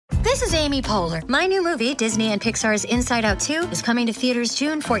This is Amy Poehler. My new movie, Disney and Pixar's Inside Out 2, is coming to theaters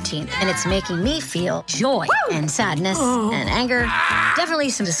June 14th, and it's making me feel joy and sadness and anger, definitely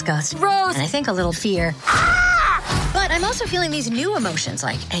some disgust, and I think a little fear. But I'm also feeling these new emotions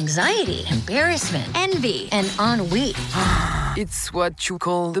like anxiety, embarrassment, envy, and ennui. It's what you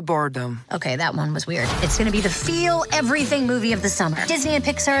call the boredom. Okay, that one was weird. It's gonna be the feel everything movie of the summer. Disney and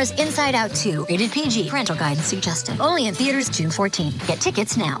Pixar's Inside Out 2, rated PG, parental guidance suggested. Only in theaters June 14th. Get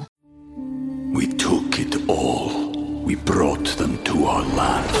tickets now. We took it all. We brought them to our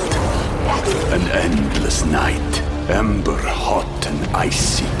land. An endless night, ember hot and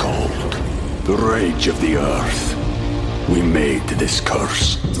icy cold. The rage of the earth. We made this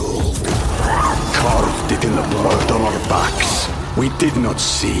curse. Carved it in the blood on our backs. We did not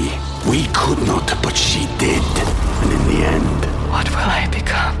see. We could not, but she did. And in the end... What will I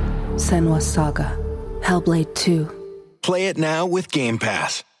become? Senua's Saga. Hellblade 2. Play it now with Game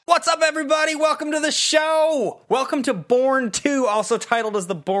Pass. What's up, everybody? Welcome to the show! Welcome to Bourne 2, also titled as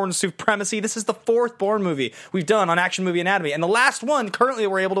The Bourne Supremacy. This is the fourth Bourne movie we've done on Action Movie Anatomy, and the last one currently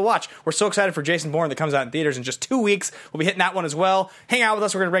we're able to watch. We're so excited for Jason Bourne that comes out in theaters in just 2 weeks. We'll be hitting that one as well. Hang out with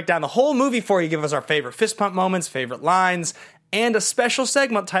us. We're going to break down the whole movie for you, give us our favorite fist pump moments, favorite lines, and a special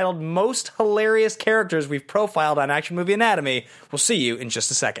segment titled Most Hilarious Characters We've Profiled on Action Movie Anatomy. We'll see you in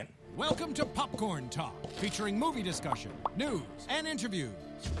just a second. Welcome to Popcorn Talk, featuring movie discussion, news, and interviews.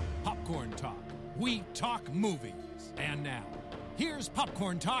 Popcorn Talk. We talk movies. And now, here's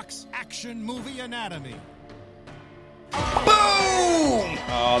Popcorn Talk's Action Movie Anatomy. Boom!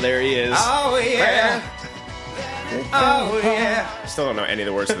 Oh, there he is. Oh, yeah. Oh, yeah. Still don't know any of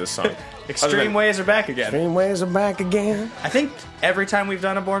the words of this song. Extreme Ways are back again. Extreme Ways are back again. I think every time we've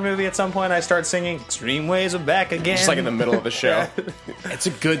done a Bourne movie at some point, I start singing Extreme Ways are back again. Just like in the middle of the show. It's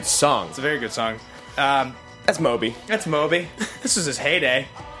a good song. It's a very good song. That's Moby. That's Moby. This is his heyday.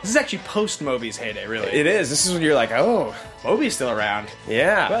 This is actually post-Moby's heyday, really. It is. This is when you're like, oh. Moby's still around.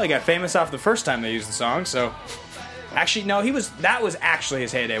 Yeah. Well, he got famous off the first time they used the song, so... Actually, no, that was actually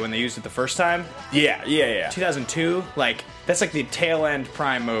his heyday when they used it the first time. Yeah. 2002, that's like the tail-end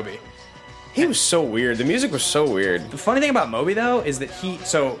prime Moby. He was so weird. The music was so weird. The funny thing about Moby, though, is that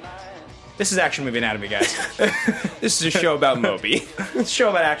this is Action Movie Anatomy, guys. This is a show about Moby. It's a show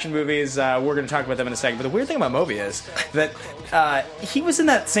about action movies. We're going to talk about them in a second. But the weird thing about Moby is that he was in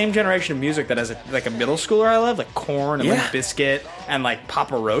that same generation of music that as a middle schooler I loved, like Korn and Limp Bizkit and like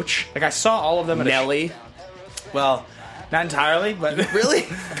Papa Roach. Like I saw all of them at Nelly. Well, not entirely, but... Really?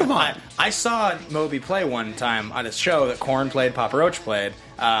 Come on. I saw Moby play one time on a show that Korn played, Papa Roach played.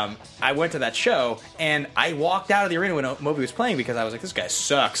 I went to that show, and I walked out of the arena when Moby was playing because I was like, this guy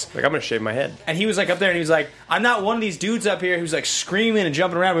sucks. Like, I'm going to shave my head. And he was like up there, and he was like, I'm not one of these dudes up here who's like screaming and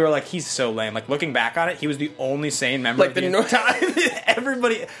jumping around. We were like, he's so lame. Like, looking back on it, he was the only sane member of the entire...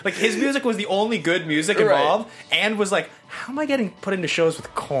 Everybody... Like, his music was the only good music involved, and was like, how am I getting put into shows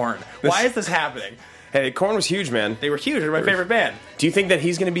with Korn? Why is this happening? Hey, Korn was huge, man. They were huge. They're my favorite band. Do you think that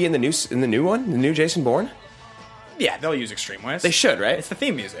he's going to be in the new one? The new Jason Bourne? Yeah, they'll use Extreme Ways. They should, right? It's the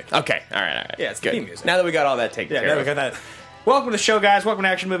theme music. Okay, all right. Yeah, it's the theme music. Now that we got all that taken care of. Yeah, now we got that. Welcome to the show, guys. Welcome to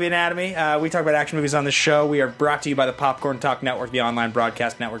Action Movie Anatomy. We talk about action movies on this show. We are brought to you by the Popcorn Talk Network, the online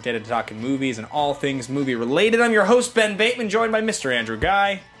broadcast network dedicated to talking movies and all things movie-related. I'm your host, Ben Bateman, joined by Mr. Andrew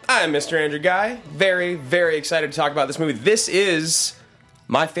Guy. I'm Mr. Andrew Guy. Very, very excited to talk about this movie. This is...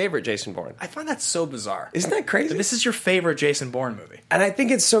 my favorite Jason Bourne. I find that so bizarre. Isn't that crazy? This is your favorite Jason Bourne movie. And I think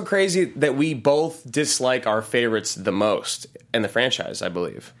it's so crazy that we both dislike our favorites the most in the franchise, I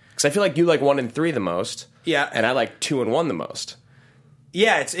believe. Because I feel like you like 1 and 3 the most. Yeah. And I like 2 and 1 the most.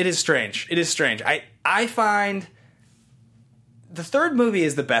 Yeah, it is strange. It is strange. I find the third movie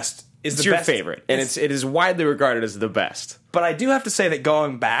is the best. It's your favorite. And it is widely regarded as the best. But I do have to say that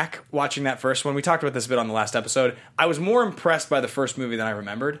going back, watching that first one, we talked about this a bit on the last episode, I was more impressed by the first movie than I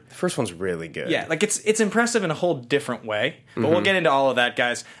remembered. The first one's really good. Yeah, like it's impressive in a whole different way. But we'll get into all of that,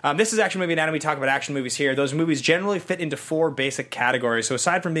 guys. This is Action Movie Anatomy. We talk about action movies here. Those movies generally fit into 4 basic categories. So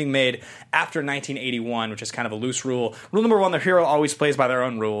aside from being made after 1981, which is kind of a loose rule, rule number 1, the hero always plays by their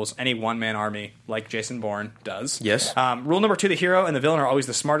own rules. Any one-man army, like Jason Bourne does. Yes. Rule number 2, the hero and the villain are always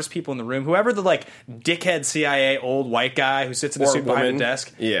the smartest people in the room. Whoever the, dickhead CIA old white guy who sits in a suit behind a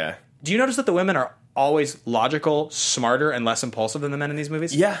desk. Yeah. Do you notice that the women are always logical, smarter, and less impulsive than the men in these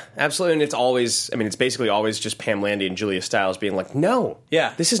movies? Yeah, absolutely. And it's always, it's basically always just Pam Landy and Julia Stiles being like, no.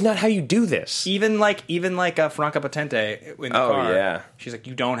 Yeah. This is not how you do this. Even Franca Potente in the car. Yeah. She's like,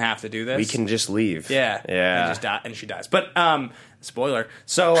 you don't have to do this. We can just leave. Yeah. Yeah. And she dies. But Spoiler.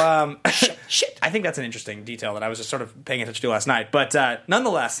 So, shit. I think that's an interesting detail that I was just sort of paying attention to last night. But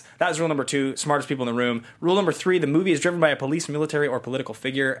nonetheless, that was rule number 2, smartest people in the room. Rule number 3, the movie is driven by a police, military, or political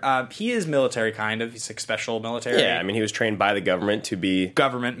figure. He is military, kind of. He's like special military. Yeah, I mean, he was trained by the government to be...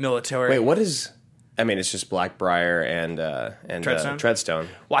 Government, military. Wait, what is... I mean, it's just Blackbriar and Treadstone.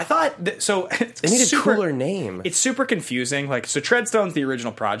 Well, I thought... So, they need a cooler name. It's super confusing. Like, so Treadstone's the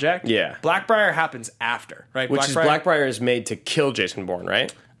original project. Yeah. Blackbriar happens after, right? Blackbriar is made to kill Jason Bourne,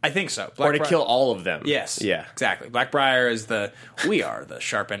 right? I think so. Or to kill all of them. Yes. Yeah. Exactly. Blackbriar is we are the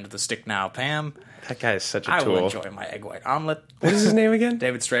sharp end of the stick now, Pam. That guy is such a I tool. will enjoy my egg white omelet. What is his name again?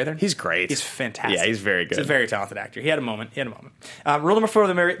 David Strathairn. He's great. He's fantastic. Yeah, he's very good. He's a very talented actor. He had a moment. Rule number 4,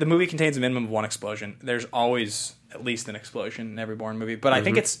 the movie contains a minimum of 1 explosion. There's always at least an explosion in every Bourne movie, but I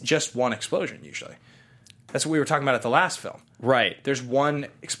think it's just 1 explosion usually. That's what we were talking about at the last film. Right. There's 1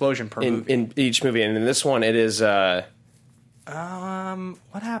 explosion per movie. In each movie, and in this one it is... what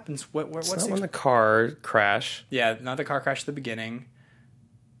happens? What's when the car crash? Yeah, not the car crash at the beginning.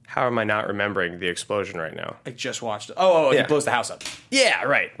 How am I not remembering the explosion right now? I just watched it. Oh, yeah. He blows the house up. Yeah,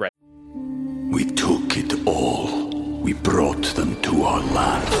 right. We took it all. We brought them to our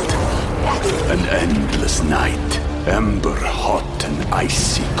land. An endless night, ember hot and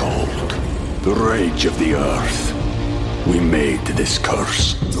icy cold. The rage of the earth. We made this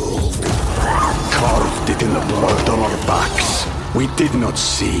curse. Carved it in the blood on our backs. We did not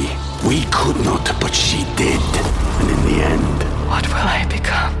see. We could not, but she did. And in the end... What will I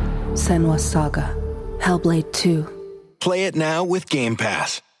become? Senua's Saga. Hellblade 2. Play it now with Game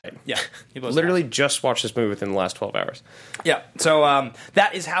Pass. Yeah. He blows Literally just watched this movie within the last 12 hours. Yeah. So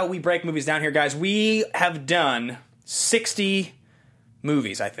that is how we break movies down here, guys. We have done 60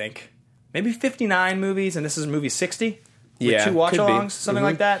 movies, I think. Maybe 59 movies, and this is movie 60? With 2 watch-alongs, something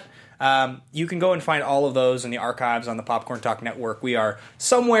like that. You can go and find all of those in the archives on the Popcorn Talk Network. We are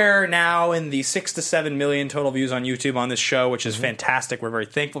somewhere now in the 6 to 7 million total views on YouTube on this show, which is fantastic. We're very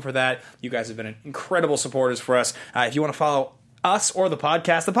thankful for that. You guys have been incredible supporters for us. If you want to follow us or the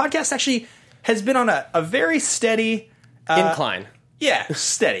podcast actually has been on a very steady... incline. Yeah,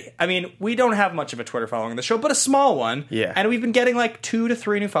 steady. I mean, we don't have much of a Twitter following on the show, but a small one. Yeah. And we've been getting like 2 to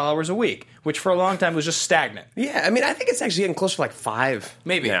 3 new followers a week, which for a long time was just stagnant. Yeah, I mean, I think it's actually getting closer to like 5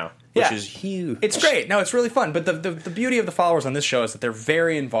 maybe now, yeah. which is huge. It's great. No, it's really fun. But the beauty of the followers on this show is that they're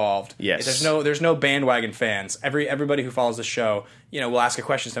very involved. Yes. There's no bandwagon fans. Everybody who follows the show, will ask a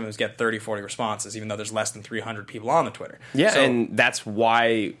question, sometimes get 30, 40 responses, even though there's less than 300 people on the Twitter. Yeah, and that's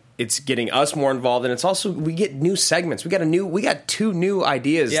why it's getting us more involved, and it's also we get new segments. We got 2 new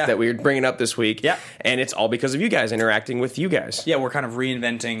ideas that we're bringing up this week. Yeah, and it's all because of you guys interacting with you guys. Yeah, we're kind of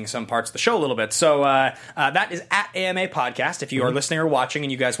reinventing some parts of the show a little bit. So that is at AMA Podcast. If you are listening or watching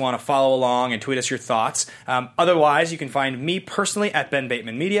and you guys want to follow along and tweet us your thoughts. Otherwise, you can find me personally at Ben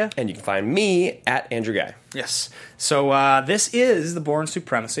Bateman Media, and you can find me at Andrew Guy. Yes. So this is the Bourne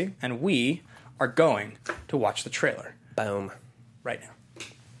Supremacy, and we are going to watch the trailer. Boom. Right now.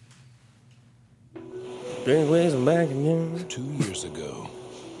 2 years ago.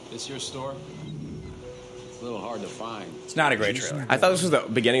 This your store? It's a little hard to find. It's not a great trailer. I thought this was the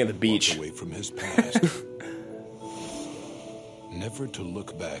beginning of the beach. Away from his past. Never to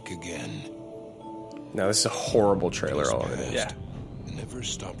look back again. No, this is a horrible trailer. All of it. Yeah. Never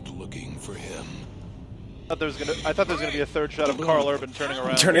stopped looking for him. I thought there was gonna be a third shot of Carl Urban turning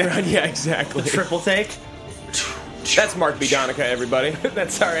around. Yeah, exactly. Triple take. That's Mark B. Donica, everybody.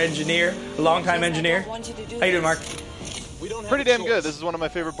 That's our engineer, longtime engineer. How you doing, Mark? Pretty damn good. This is one of my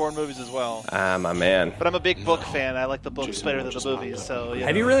favorite Bourne movies as well. My man. But I'm a big book fan. I like the books better than the movies. So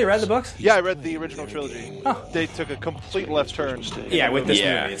Have you really read the books? Yeah, I read the original trilogy. Oh. They took a complete left turn. Yeah, with this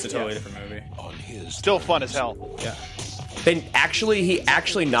movie, it's a totally different movie. Still fun as hell. Yeah. He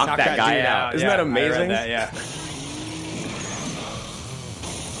actually knocked that guy out. Isn't that amazing? I read that, yeah.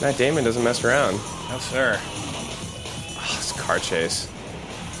 Matt Damon doesn't mess around. No, sir. Oh, this car chase.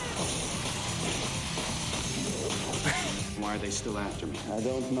 Why are they still after me? I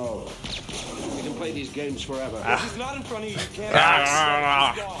don't know. We can play these games forever. He's not in front of you. You can't.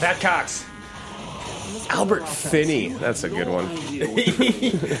 That Cox. Albert Finney. That's a good one.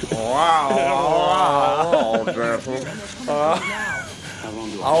 Wow.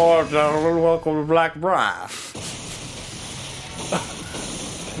 Welcome to Blackbriar.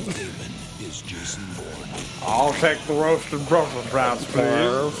 Damon is Jason Bourne. I'll take the roasted Brussels sprouts,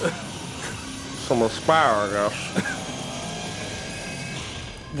 please. Some asparagus.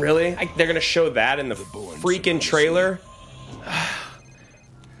 Really? They're going to show that in the freaking trailer?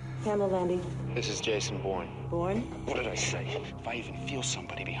 Hello, Landy. This is Jason Bourne. Bourne? What did I say? If I even feel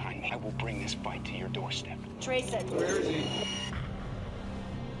somebody behind me, I will bring this fight to your doorstep. Trace it. Where is he?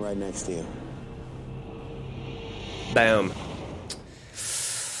 Right next to you. Boom.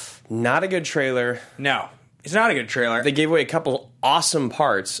 Not a good trailer. No, it's not a good trailer. They gave away a couple awesome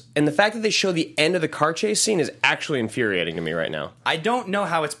parts, and the fact that they show the end of the car chase scene is actually infuriating to me right now. I don't know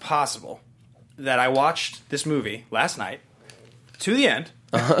how it's possible that I watched this movie last night to the end,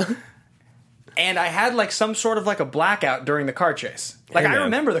 and I had like some sort of like a blackout during the car chase. Like, I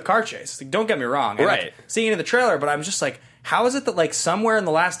remember the car chase. Like, don't get me wrong. And, right. Like, seeing it in the trailer, but I'm just like, how is it that like somewhere in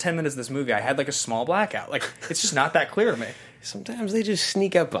the last 10 minutes of this movie I had like a small blackout? Like, it's just not that clear to me. Sometimes they just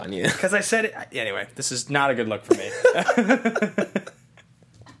sneak up on you. Because I said it. Anyway, this is not a good look for me.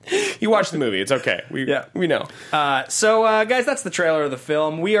 You watch the movie. It's okay. We know. So, guys, that's the trailer of the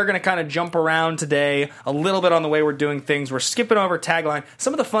film. We are going to kind of jump around today a little bit on the way we're doing things. We're skipping over tagline.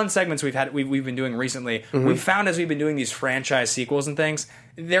 Some of the fun segments we've been doing recently, we've found as we've been doing these franchise sequels and things,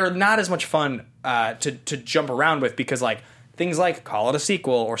 they're not as much fun to jump around with because, like, things like call it a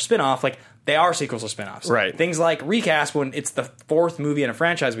sequel or spin-off, like, they are sequels or spin-offs. Right. Things like recast, when it's the fourth movie in a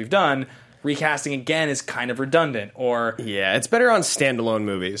franchise we've done, recasting again is kind of redundant. Or yeah, it's better on standalone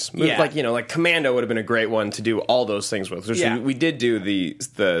movies. Yeah. Like Commando would have been a great one to do all those things with. Which we did do the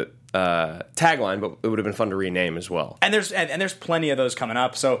tagline, but it would have been fun to rename as well. And there's plenty of those coming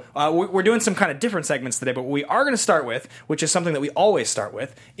up. So we're doing some kind of different segments today. But what we are going to start with, which is something that we always start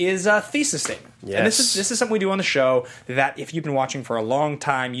with, is a thesis statement. Yes. And this is something we do on the show that if you've been watching for a long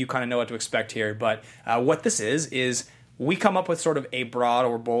time, you kind of know what to expect here. But what this is we come up with sort of a broad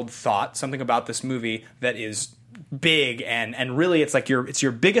or bold thought, something about this movie that is big and really it's like it's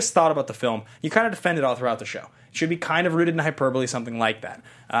your biggest thought about the film. You kind of defend it all throughout the show. It should be kind of rooted in hyperbole, something like that.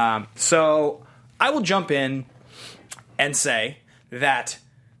 So I will jump in and say that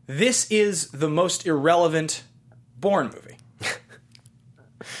this is the most irrelevant Bourne movie.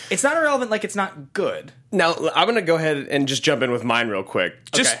 It's not irrelevant like it's not good. Now, I'm going to go ahead and just jump in with mine real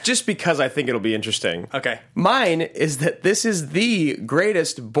quick. Just because I think it'll be interesting. Okay. Mine is that this is the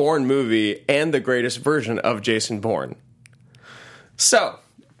greatest Bourne movie and the greatest version of Jason Bourne. So,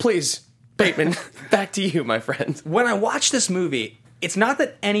 please, Bateman, back to you, my friend. When I watch this movie, it's not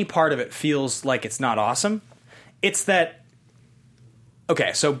that any part of it feels like it's not awesome. It's that...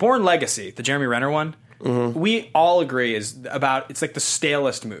 Okay, so Bourne Legacy, the Jeremy Renner one, we all agree it's like the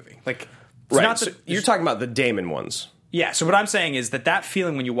stalest movie. Like, right, so you're talking about the Damon ones. Yeah, so what I'm saying is that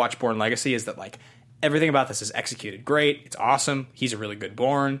feeling when you watch Bourne Legacy is that, like, everything about this is executed great. It's awesome. He's a really good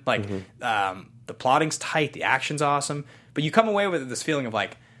Bourne. Like, the plotting's tight. The action's awesome. But you come away with this feeling of,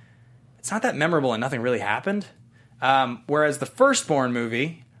 like, it's not that memorable and nothing really happened. Whereas the first Bourne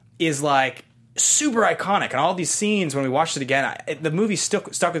movie is, like, super iconic. And all these scenes, when we watched it again, the movie stuck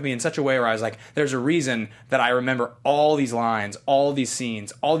with me in such a way where I was like, there's a reason that I remember all these lines, all these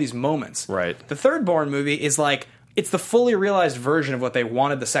scenes, all these moments. Right. The third Bourne movie is like, it's the fully realized version of what they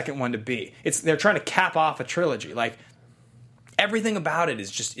wanted the second one to be. They're trying to cap off a trilogy. Like, everything about it is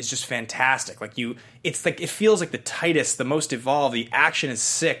just fantastic. Like, it feels like the tightest, the most evolved. The action is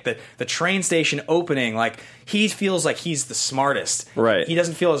sick. The train station opening, like, he feels like he's the smartest. Right. He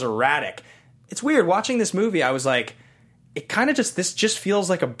doesn't feel as erratic. It's weird watching this movie. I was like, this just feels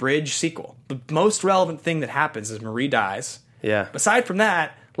like a bridge sequel. The most relevant thing that happens is Marie dies. Yeah. Aside from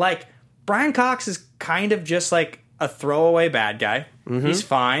that, like, Brian Cox is kind of just like a throwaway bad guy. He's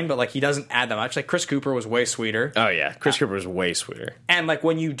fine, but like, he doesn't add that much. Like, Chris Cooper was way sweeter. Oh yeah, Chris Cooper was way sweeter. And like,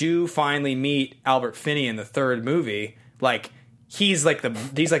 when you do finally meet Albert Finney in the third movie, like, he's like the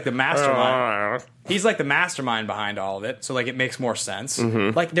mastermind. He's like the mastermind behind all of it. So like, it makes more sense.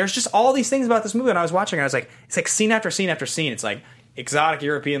 Like, there's just all these things about this movie. And I was watching it, I was like, it's like scene after scene after scene. It's like exotic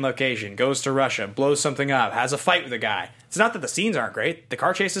European location, goes to Russia, blows something up, has a fight with a guy. It's not that the scenes aren't great. The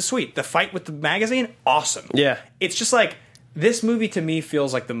car chase is sweet. The fight with the magazine, awesome. Yeah. It's just like, this movie to me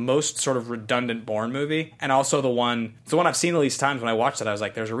feels like the most sort of redundant Bourne movie, and also it's the one I've seen the least times. When I watched it, I was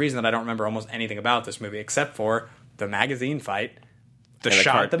like, there's a reason that I don't remember almost anything about this movie except for the magazine fight, the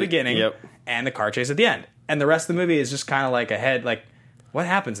shot at the beginning, and the car chase at the end. And the rest of the movie is just kind of like like, what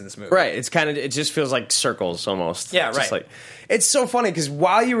happens in this movie? Right. It just feels like circles almost. Yeah, It's right. just like, it's so funny because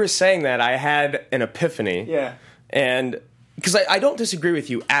while you were saying that, I had an epiphany. Yeah. And because I don't disagree with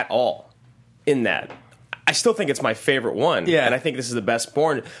you at all in that. I still think it's my favorite one. Yeah. And I think this is the best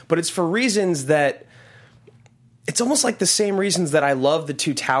Bourne. But it's for reasons that... It's almost like the same reasons that I love the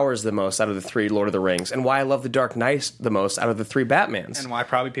Two Towers the most out of the three Lord of the Rings, and why I love the Dark Knight the most out of the three Batmans. And why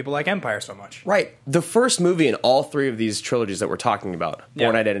probably people like Empire so much. Right. The first movie in all three of these trilogies that we're talking about,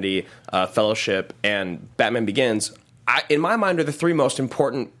 Bourne Identity, Fellowship, and Batman Begins, in my mind are the three most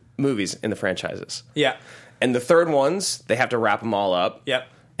important movies in the franchises. Yeah. And the third ones, they have to wrap them all up. Yep.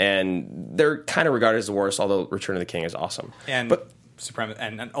 And they're kind of regarded as the worst, although Return of the King is awesome. And but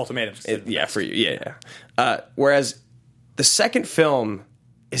and Ultimatum's for you, yeah. Whereas the second film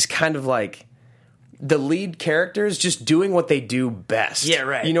is kind of like the lead characters just doing what they do best. Yeah,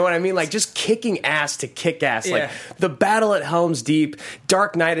 right. You know what I mean? Like just kicking ass to kick ass. Yeah. Like the battle at Helm's Deep,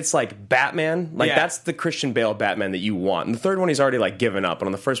 Dark Knight, it's like Batman. Like that's the Christian Bale Batman that you want. And the third one he's already like given up. And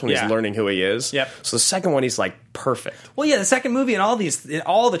on the first one he's learning who he is. Yep. So the second one he's like perfect. Well, yeah, the second movie in all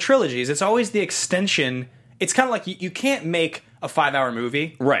the trilogies, it's always the extension. It's kind of like you can't make a 5-hour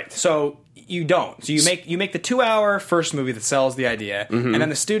movie. Right. So you don't. So you make the 2-hour first movie that sells the idea, and then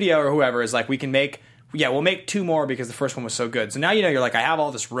the studio or whoever is like, we'll make 2 more because the first one was so good. So now you're like, I have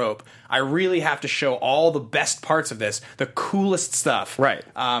all this rope. I really have to show all the best parts of this, the coolest stuff. Right.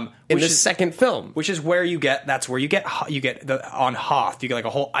 In the second film. Which is where you get on Hoth, you get like a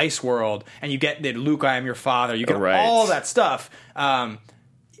whole ice world, and you get the Luke, I am your father. You get all that stuff.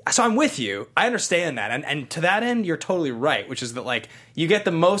 So I'm with you. I understand that. And to that end, you're totally right, which is that like you get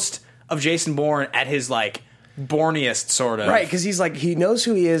the most of Jason Bourne at his like Bourniest sort of. Right, because he's like, he knows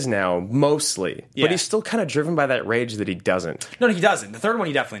who he is now, mostly. Yeah. But he's still kind of driven by that rage that he doesn't. No, he doesn't. The third one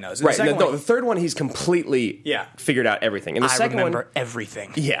he definitely knows. Right, the third one he's completely figured out everything. And the second remember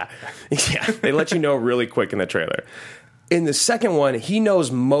everything. Yeah. Yeah. They let you know really quick in the trailer. In the second one, he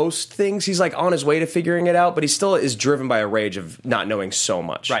knows most things. He's like on his way to figuring it out, but he still is driven by a rage of not knowing so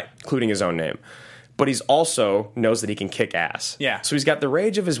much. Right. Including his own name. But he's also knows that he can kick ass. Yeah. So he's got the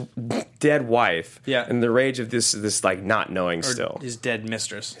rage of his dead wife. Yeah. And the rage of this like not knowing still. His dead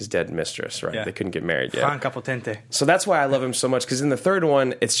mistress. His dead mistress, right. Yeah. They couldn't get married yet. Franca Potente. So that's why I love him so much, because in the third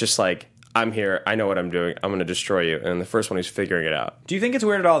one, it's just like, I'm here, I know what I'm doing, I'm going to destroy you. And in the first one, he's figuring it out. Do you think it's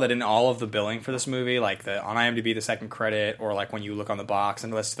weird at all that in all of the billing for this movie, like on IMDb, the second credit, or like when you look on the box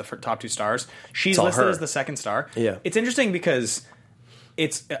and list the top 2 stars, she's listed as the second star? Yeah. It's interesting because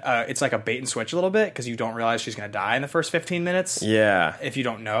it's like a bait and switch a little bit, because you don't realize she's going to die in the first 15 minutes. Yeah. If you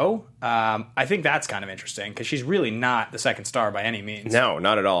don't know. I think that's kind of interesting, because she's really not the second star by any means. No,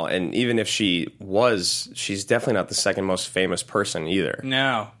 not at all. And even if she was, she's definitely not the second most famous person either.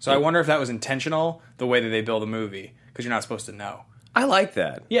 No. So I wonder if that was intentional, the way that they build a movie, because you're not supposed to know. I like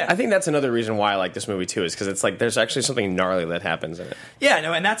that. Yeah. I think that's another reason why I like this movie too, is because it's like there's actually something gnarly that happens in it. Yeah,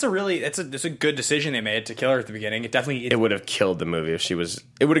 no, and that's a good decision they made to kill her at the beginning. It would have killed the movie if she was.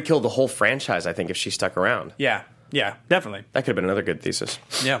 It would have killed the whole franchise, I think, if she stuck around. Yeah, definitely. That could have been another good thesis.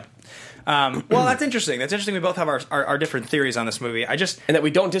 Yeah. Well, that's interesting. That's interesting. We both have our different theories on this movie. And that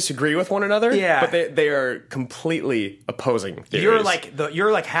we don't disagree with one another. Yeah. But they are completely opposing theories.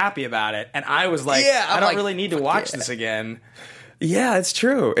 You're like happy about it, and I was like, I don't really need to watch this again. Yeah, it's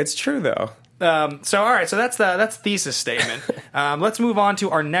true. It's true though. So all right, so that's thesis statement. Let's move on to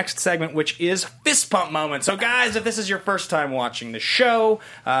our next segment, which is fist pump moment. So guys, if this is your first time watching the show,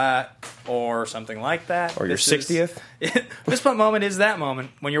 or something like that, or your 60th, fist pump moment is that moment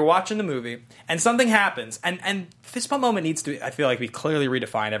when you're watching the movie and something happens, and fist pump moment needs to, I feel like, be clearly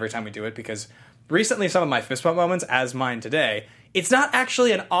redefined every time we do it, because recently some of my fist pump moments, as mine today, it's not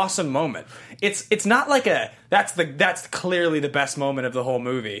actually an awesome moment. It's not like that's clearly the best moment of the whole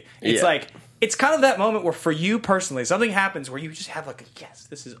movie. It's like, it's kind of that moment where, for you personally, something happens where you just have like, yes,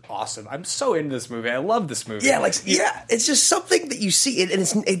 this is awesome. I'm so into this movie. I love this movie. Yeah, it's just something that you see, and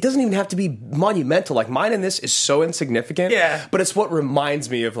it doesn't even have to be monumental. Like mine in this is so insignificant. Yeah, but it's what reminds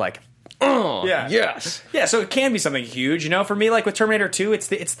me of like, oh, yeah, yes, yeah. So it can be something huge, For me, like with Terminator 2, it's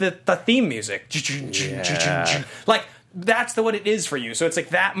the theme music, like. That's what it is for you. So it's like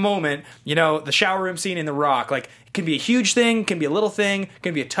that moment, the shower room scene in The Rock. Like, it can be a huge thing, can be a little thing,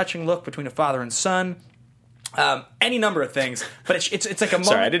 can be a touching look between a father and son. Any number of things, but it's like a moment.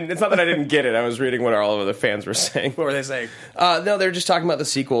 Sorry, it's not that I didn't get it. I was reading what all of the fans were saying. What were they saying? No, they're just talking about the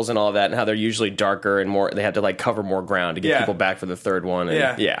sequels and all of that, and how they're usually darker and more. They had to like cover more ground to get people back for the third one.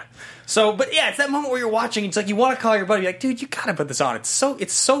 And, yeah. So, but yeah, it's that moment where you're watching. It's like you want to call your buddy, like, dude, you gotta put this on. It's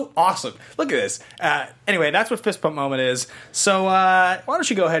so awesome. Look at this. Anyway, that's what fist pump moment is. So, why don't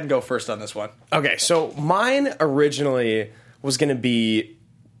you go ahead and go first on this one? Okay, so mine originally was going to be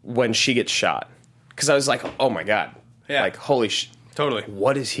when she gets shot. Because I was like, oh my God. Yeah. Like, holy totally.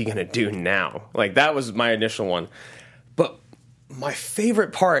 What is he going to do now? Like, that was my initial one. But my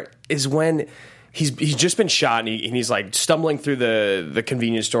favorite part is when he's just been shot and he's like stumbling through the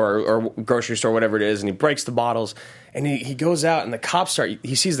convenience store or grocery store, whatever it is, and he breaks the bottles. And he goes out and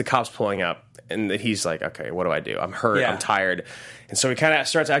he sees the cops pulling up. And he's like, okay, what do I do? I'm hurt. I'm tired. And so he kind of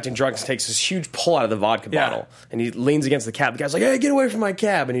starts acting drunk and takes this huge pull out of the vodka bottle. And he leans against the cab. The guy's like, hey, get away from my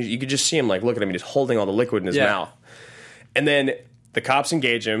cab. And you could just see him like look at him. He's holding all the liquid in his mouth. And then the cops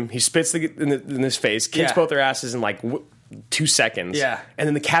engage him. He spits in his face, kicks both their asses in like 2 seconds. Yeah. And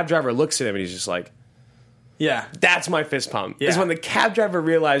then the cab driver looks at him and he's just like, Yeah. That's my fist pump. Yeah. Is when the cab driver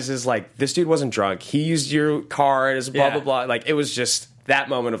realizes, like, this dude wasn't drunk. He used your car as blah, Yeah. blah, blah. Like, it was just that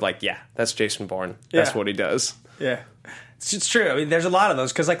moment of, like, yeah, that's Jason Bourne. That's Yeah. what he does. Yeah. It's true. I mean, there's a lot of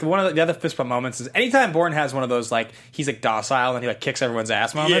those because, like, one of the other fist bump moments is anytime Bourne has one of those, like, he's like docile and he like kicks everyone's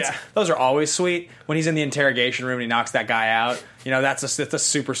ass moments. Yeah. Those are always sweet. When he's in the interrogation room and he knocks that guy out, you know, that's a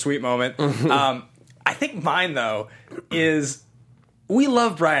super sweet moment. I think mine though is we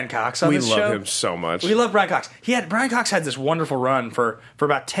love Brian Cox on this show. We love him so much. We love Brian Cox. Brian Cox had this wonderful run for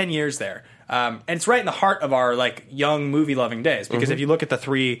about 10 years there. And it's right in the heart of our like young movie loving days because if you look at the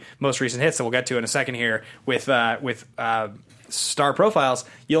 3 most recent hits that we'll get to in a second here with Star Profiles,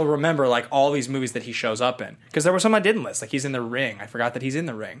 you'll remember like all these movies that he shows up in because there were some I didn't list. Like he's in The Ring. I forgot that he's in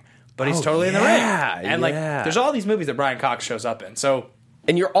The Ring, but he's totally in The Ring. And like there's all these movies that Brian Cox shows up in. So.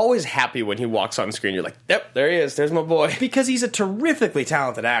 And you're always happy when he walks on screen. You're like, yep, there he is. There's my boy. Because he's a terrifically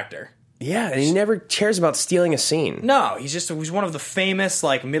talented actor. Yeah, and he never cares about stealing a scene. No, he's one of the famous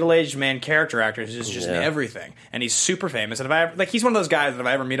like middle-aged man character actors who's just in everything, and he's super famous. And if I ever, like, he's one of those guys that if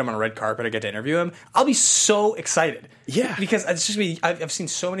I ever meet him on a red carpet, I get to interview him, I'll be so excited. Yeah, because it's just I've seen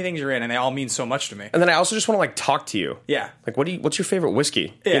so many things you're in, and they all mean so much to me. And then I also just want to like talk to you. Yeah, like what's your favorite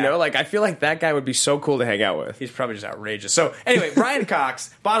whiskey? Yeah. You know, like I feel like that guy would be so cool to hang out with. He's probably just outrageous. So anyway, Brian Cox.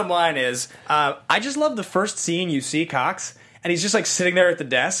 Bottom line is, I just love the first scene you see Cox. And he's just like sitting there at the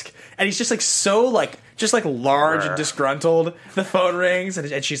desk, and he's just like so like just like large and disgruntled. The phone rings,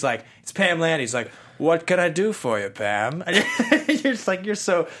 and she's like, "It's Pam Land." He's like, "What can I do for you, Pam?" And you're just like, you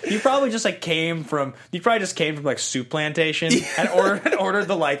probably just came from like Soup Plantation and ordered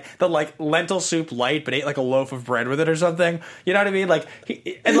the lentil soup light, but ate like a loaf of bread with it or something. You know what I mean?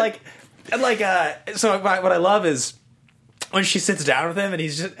 So what I love is when she sits down with him, and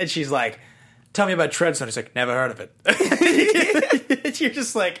she's like, "Tell me about Treadstone." He's like, "Never heard of it." You're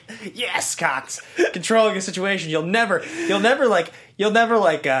just like, yes, Cox, controlling a situation. You'll never give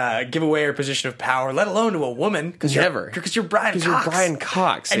away your position of power, let alone to a woman. Because you're Brian Cox. You're Brian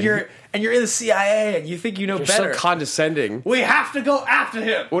Cox, and you're in the CIA, and you think you know you're better. So condescending. We have to go after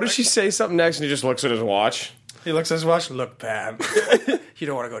him. What if she say something next, and he just looks at his watch? He looks at his watch. Look, Pam, you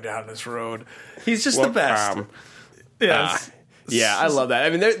don't want to go down this road. He's just the best. Yes. Yeah, I love that. I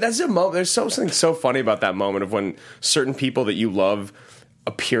mean, that's a moment. There's something so funny about that moment of when certain people that you love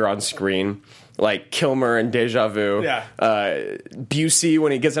appear on screen, like Kilmer and Deja Vu. Yeah. Busey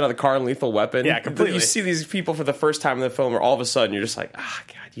when he gets out of the car in Lethal Weapon. Yeah, completely. You see these people for the first time in the film, where all of a sudden you're just like,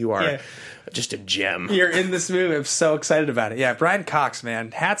 God, you are just a gem. You're in this movie. I'm so excited about it. Yeah, Brian Cox,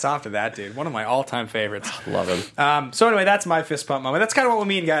 man. Hats off to that dude. One of my all-time favorites. Love him. So anyway, that's my fist pump moment. That's kind of what we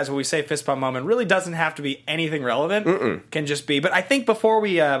mean, guys, when we say fist pump moment. It really doesn't have to be anything relevant. Can just be. But I think before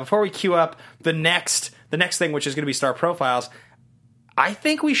we queue up the next thing, which is going to be Star Profiles, I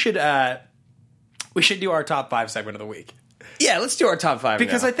think we should do our top 5 segment of the week. Yeah, let's do our top 5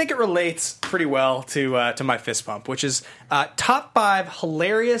 because now. I think it relates pretty well to my fist pump, which is top 5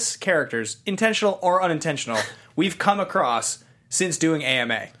 hilarious characters, intentional or unintentional, we've come across since doing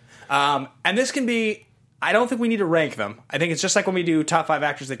AMA. And this can be. I don't think we need to rank them. I think it's just like when we do top 5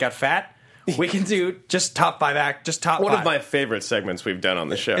 actors that got fat. We can do just top 5 One of my favorite segments we've done on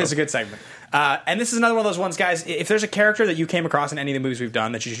the show. It's a good segment. And this is another one of those ones, guys, if there's a character that you came across in any of the movies we've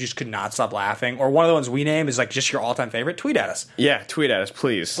done that you just could not stop laughing, or one of the ones we name is like just your all-time favorite, tweet at us. Yeah, tweet at us,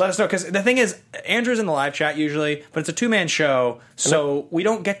 please. Let us know, because the thing is, Andrew's in the live chat usually, but it's a 2-man show, so we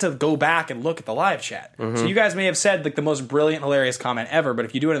don't get to go back and look at the live chat. So you guys may have said like the most brilliant, hilarious comment ever, but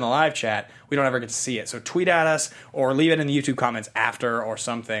if you do it in the live chat, we don't ever get to see it. So tweet at us, or leave it in the YouTube comments after or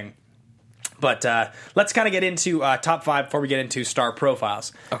something. But let's kind of get into top 5 before we get into Star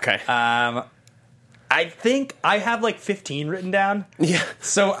Profiles. Okay. I think I have like 15 written down. Yeah.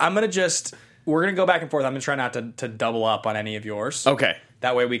 So we're going to go back and forth. I'm going to try not to double up on any of yours. Okay.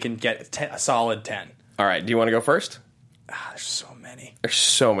 That way we can get a solid 10. All right. Do you want to go first? There's so many. There's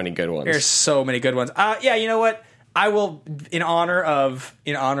so many good ones. There's so many good ones. Yeah, you know what? I will, in honor of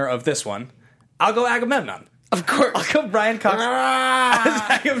this one, I'll go Agamemnon. Of course. I'll go Brian Cox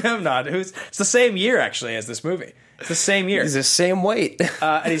as Agamemnon, it's the same year, actually, as this movie. It's the same year. He's the same weight.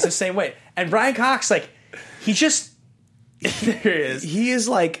 And he's the same weight. And Brian Cox, like, he just... there he is. He is,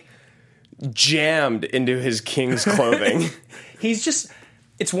 like, jammed into his king's clothing. He's just...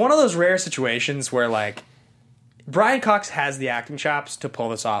 It's one of those rare situations where, like, Brian Cox has the acting chops to pull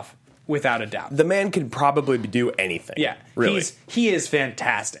this off, without a doubt. The man could probably do anything. Yeah. Really. He is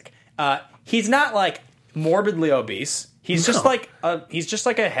fantastic. He's not, like... morbidly obese. He's just like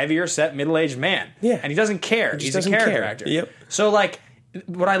a heavier set middle-aged man. Yeah. And he doesn't care. He's a character actor. Yep. So like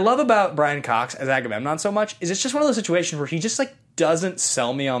what I love about Brian Cox as Agamemnon so much is it's just one of those situations where he just like doesn't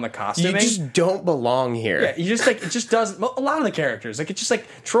sell me on the costuming. You just don't belong here. Yeah, you just like it just doesn't. A lot of the characters, like it's just like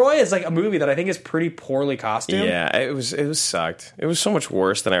Troy is like a movie that I think is pretty poorly costumed. Yeah, it was sucked. It was so much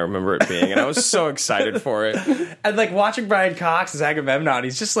worse than I remember it being, and I was so excited for it. And like watching Brian Cox as Agamemnon,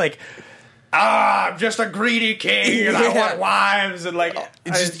 he's just like, I'm just a greedy king, and I want wives, and like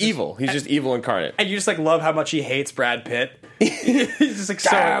it's just evil. He's just evil incarnate. And you just like love how much he hates Brad Pitt. He's just like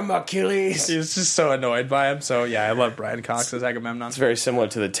Damn Achilles. He's just so annoyed by him. So yeah, I love Brian Cox as Agamemnon. It's very similar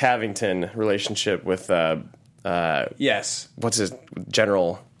to the Tavington relationship with yes. What's his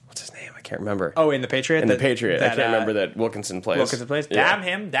general? What's his name? I can't remember. Oh, in The Patriot. In The Patriot, I can't remember that Wilkinson plays. Yeah. Damn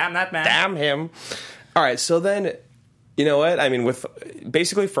him! Damn that man! Damn him! All right, so then you know what? I mean, with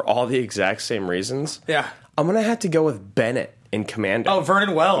basically for all the exact same reasons. Yeah. I'm gonna have to go with Bennett in Commando. Oh,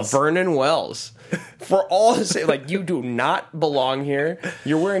 Vernon Wells. Vernon Wells. For all the same, like you do not belong here.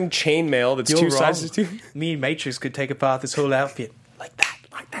 You're wearing chainmail that's two sizes too. Me and Matrix could take apart this whole outfit like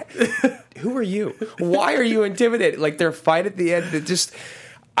that. Who are you? Why are you intimidated? Like their fight at the end, it just.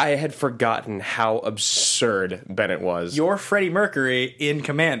 I had forgotten how absurd Bennett was. You're Freddie Mercury in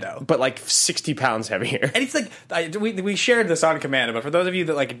Commando, but like 60 pounds heavier. And it's like we shared this on Commando, but for those of you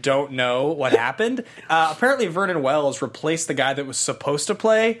that like don't know what happened, apparently Vernon Wells replaced the guy that was supposed to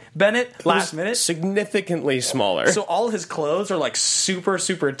play Bennett last minute, significantly smaller. So all his clothes are like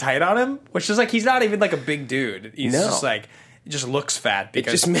super tight on him, which is like he's not even like a big dude. He's just like he just looks fat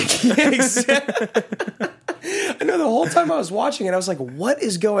because it just makes. I know the whole time I was watching it, I was like, "What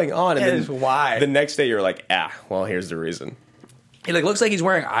is going on?" And then why? The next day, you're like, well, here's the reason." He like looks like he's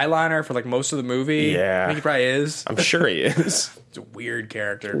wearing eyeliner for like most of the movie. Yeah, I think he probably is. I'm sure he is. It's a weird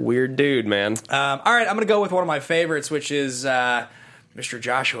character, weird dude, man. All right, I'm gonna go with one of my favorites, which is Mr.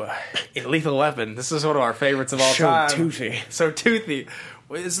 Joshua in Lethal Weapon. This is one of our favorites of all time. So toothy.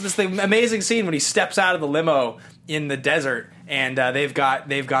 This the amazing scene when he steps out of the limo in the desert, and they've got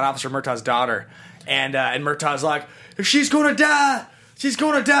Officer Murtaugh's daughter. And Murtaugh's like, if she's gonna die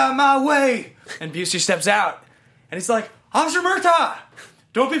my way. And Busey steps out, and he's like, Officer Murtaugh,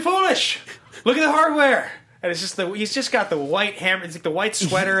 don't be foolish. Look at the hardware. And it's just he's just got the white hammer. It's like the white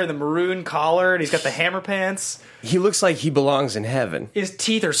sweater and the maroon collar, and he's got the hammer pants. He looks like he belongs in heaven. His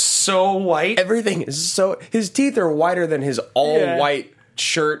teeth are so white. Everything is so. His teeth are whiter than his all white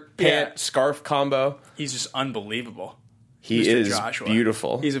shirt, pant, scarf combo. He's just unbelievable. He Mr. is Joshua.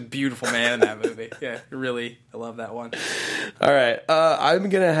 beautiful. He's a beautiful man in that movie. Yeah, really, I love that one. All right, I'm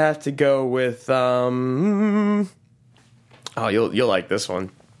gonna have to go with. You'll like this one.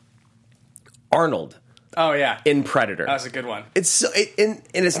 Arnold. Oh yeah, in Predator. That's a good one. It's and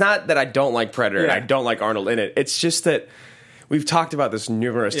it's not that I don't like Predator. And I don't like Arnold in it. It's just that. We've talked about this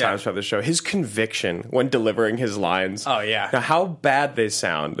numerous times throughout the show. His conviction when delivering his lines. Oh yeah. Now how bad they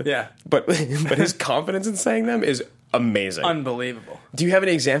sound. Yeah. But his confidence in saying them is amazing. Unbelievable. Do you have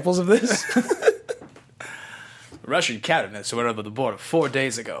any examples of this? Russian cabinets went over the border 4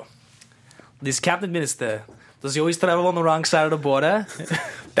 days ago. This cabinet minister, does he always travel on the wrong side of the border?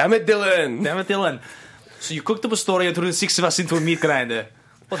 Damn it, Dylan. Damn it, Dylan. So you cooked up a story and threw the six of us into a meat grinder.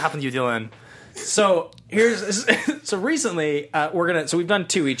 What happened to you, Dylan? So recently we've done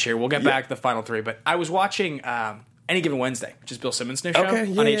 2 each here. We'll get back to the final 3, but I was watching Any Given Wednesday, which is Bill Simmons' new show on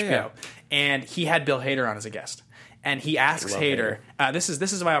HBO, and he had Bill Hader on as a guest. And he asks Hader, this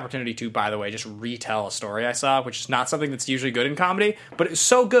is my opportunity to, by the way, just retell a story I saw, which is not something that's usually good in comedy, but it's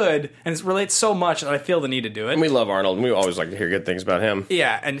so good and it relates so much that I feel the need to do it. And we love Arnold, and we always like to hear good things about him.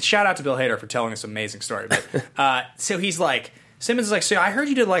 Yeah, and shout out to Bill Hader for telling this amazing story. But so he's like, Simmons is like, so I heard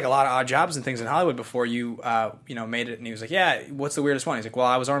you did like a lot of odd jobs and things in Hollywood before you made it. And he was like, yeah, what's the weirdest one? He's like, well,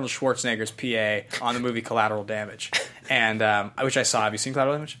 I was Arnold Schwarzenegger's PA on the movie Collateral Damage, and which I saw. Have you seen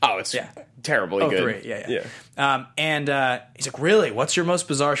Collateral Damage? Oh, it's terribly good. 3, yeah. And he's like, really? What's your most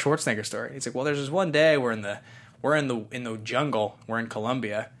bizarre Schwarzenegger story? He's like, well, there's this one day we're in the jungle. We're in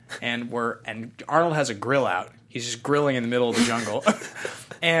Colombia, and Arnold has a grill out. He's just grilling in the middle of the jungle,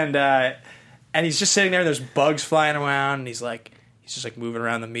 and he's just sitting there, and there's bugs flying around, and he's just like moving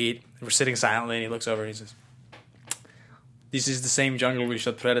around the meat. And we're sitting silently, and he looks over and he says, this is the same jungle we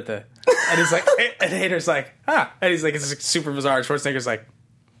shot Predator. And he's like, and Hader's like, ah. And he's like, it's super bizarre. Schwarzenegger's like,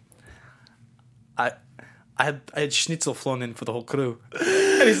 I had schnitzel flown in for the whole crew.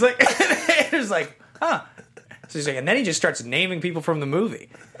 And he's like, and Hader's like, huh. So he's like, and then he just starts naming people from the movie.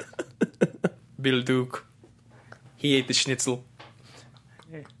 Bill Duke, he ate the schnitzel.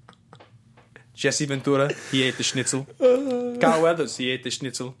 Jesse Ventura, he ate the schnitzel. Carl Weathers, he ate the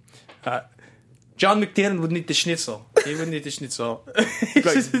schnitzel. John McTiernan wouldn't eat the schnitzel. He wouldn't eat the schnitzel. He's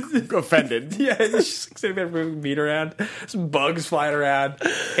just offended. Yeah, he's just like, sitting there moving meat around. Some bugs flying around.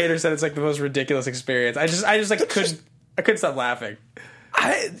 Hader said it's like the most ridiculous experience. I just like couldn't I couldn't stop laughing.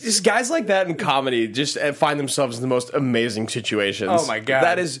 Just guys like that in comedy just find themselves in the most amazing situations. Oh my God.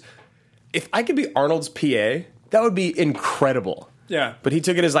 That is, if I could be Arnold's PA, that would be incredible. Yeah. But he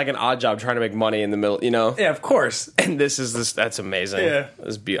took it as like an odd job trying to make money in the middle, you know? Yeah, of course. And that's amazing. Yeah.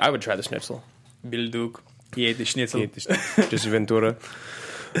 I would try the schnitzel. Bilduc. He ate the schnitzel. Just Ventura.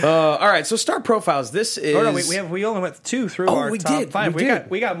 All right, so star profiles. This is. Oh no, we only went 2 through our top 5.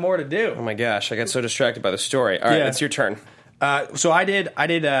 We got more to do. Oh my gosh, I got so distracted by the story. All right, it's your turn. So I did.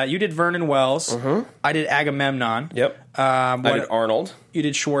 You did Vernon Wells. I did Agamemnon. Yep. I did Arnold. You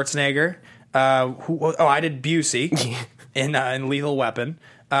did Schwarzenegger. I did Busey in Lethal Weapon.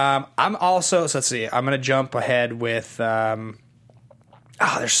 I'm also. So let's see. I'm gonna jump ahead with.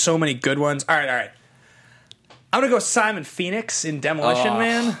 There's so many good ones. All right. I'm gonna go Simon Phoenix in Demolition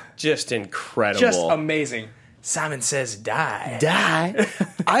Man. Just incredible. Just amazing. Simon says die. Die.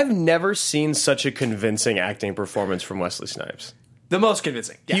 I've never seen such a convincing acting performance from Wesley Snipes. The most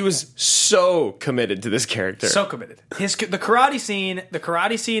convincing. Yeah. He was so committed to this character. So committed. The karate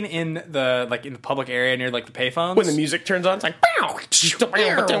scene in the public area near like the payphones. When the music turns on, it's like pow.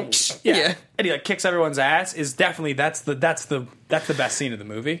 Yeah. And he like kicks everyone's ass is definitely that's the best scene of the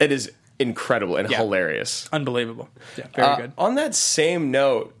movie. It is incredible and hilarious. Unbelievable. Yeah, very good. On that same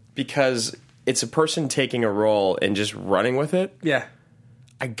note, because it's a person taking a role and just running with it. Yeah.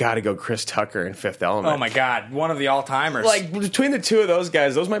 I gotta go Chris Tucker in Fifth Element. Oh my God, one of the all-timers. Like, between the two of those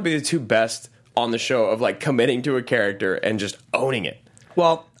guys, those might be the two best on the show of, like, committing to a character and just owning it.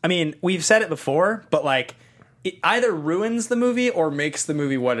 Well, I mean, we've said it before, but, like, it either ruins the movie or makes the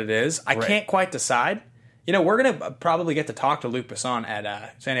movie what it is. I can't quite decide. You know, we're going to probably get to talk to Luc Besson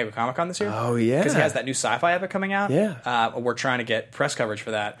at San Diego Comic-Con this year. Oh, yeah. Because he has that new sci-fi epic coming out. Yeah. We're trying to get press coverage for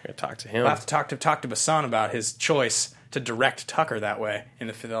that. We're going to talk to him. We'll have to talk to Besson about his choice to direct Tucker that way in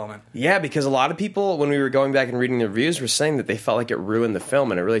the Fifth Element. Yeah, because a lot of people, when we were going back and reading the reviews, were saying that they felt like it ruined the film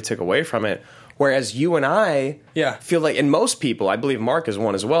and it really took away from it. Whereas you and I feel like, and most people, I believe Mark is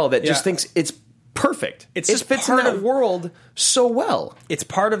one as well, that just thinks it's perfect. It fits in that world so well. It's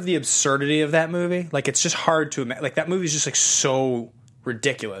part of the absurdity of that movie. Like, it's just hard to imagine. Like, that movie's just, like, so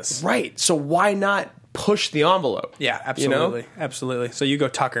ridiculous. Right. So why not push the envelope? Yeah, absolutely. You know? Absolutely. So you go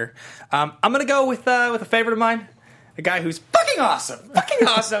Tucker. I'm going to go with a favorite of mine. A guy who's fucking awesome. Fucking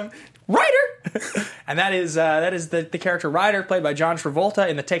awesome. Ryder! And that is the character Ryder, played by John Travolta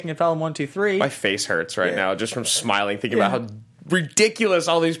in The Taking of Pelham 1, 2, 3. My face hurts right now just from smiling, thinking about how ridiculous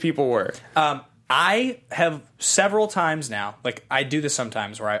all these people were. I have several times now, like I do this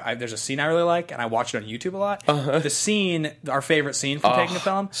sometimes, where there's a scene I really like, and I watch it on YouTube a lot. The scene, our favorite scene from Taking of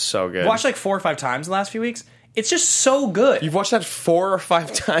Pelham. So good. I've watched like 4 or 5 times in the last few weeks. It's just so good. You've watched that 4 or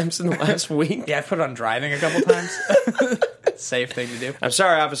 5 times in the last week? Yeah, I've put it on driving a couple times. Safe thing to do. I'm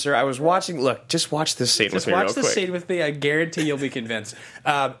sorry, officer. I was watching. Look, just watch this scene with me real quick. Just watch this scene with me. I guarantee you'll be convinced.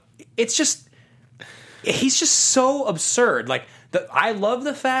 It's just... He's just so absurd. Like, I love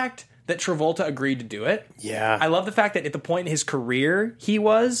the fact that Travolta agreed to do it. Yeah. I love the fact that at the point in his career he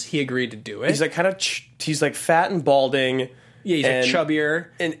agreed to do it. He's like he's like fat and balding. Yeah, he's like chubbier.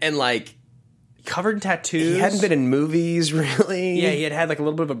 And like... covered in tattoos. He hadn't been in movies, really. Yeah, he had like a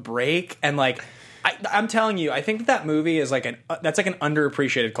little bit of a break, and like I'm telling you, I think that movie is like that's like an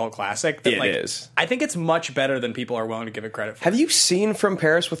underappreciated cult classic. That, it is. I think it's much better than people are willing to give it credit for. Have you seen From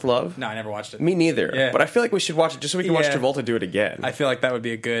Paris with Love? No, I never watched it. Me neither. Yeah. But I feel like we should watch it just so we can watch Travolta do it again. I feel like that would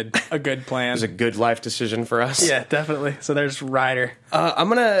be a good plan. It was a good life decision for us. Yeah, definitely. So there's Ryder. I'm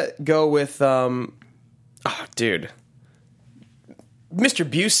gonna go with dude, Mr.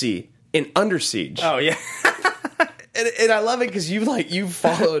 Busey in Under Siege. Oh yeah. and I love it because you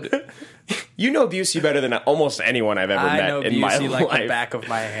followed. You know Busey better than almost anyone I've ever met in my life. Like the back of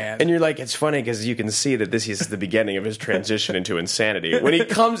my hand. And you're like, it's funny because you can see that this is the beginning of his transition into insanity. When he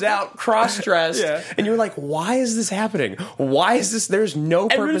comes out cross-dressed, and you're like, why is this happening? Why is this? There's no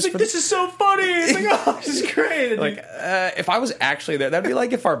purpose for this. This is so funny. It's like, oh, this is great. Like, if I was actually there, that'd be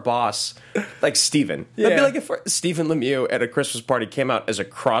like if our boss, like Steven, that'd be like if Stephen Lemieux at a Christmas party came out as a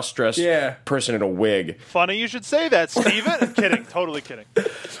cross-dressed person in a wig. Funny you should say that, Steven. I'm kidding. Totally kidding.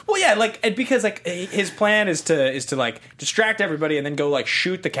 Well, yeah, like, because like his plan is to like distract everybody and then go like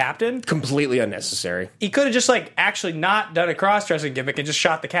shoot the captain. Completely unnecessary. He could have just like actually not done a cross-dressing gimmick and just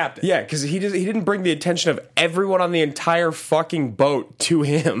shot the captain. Yeah, because he didn't bring the attention of everyone on the entire fucking boat to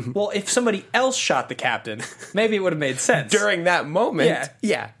him. Well, if somebody else shot the captain, maybe it would have made sense during that moment.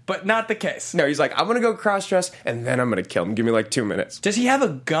 Yeah, but not the case. No, he's like, I'm gonna go cross-dress and then I'm gonna kill him. Give me like 2 minutes. Does he have a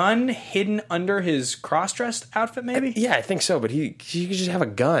gun hidden under his cross-dressed outfit? Maybe. Yeah, I think so. But he could just have a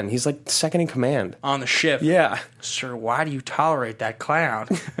gun. He's like second in command on the ship. Yeah. Sir, why do you tolerate that clown?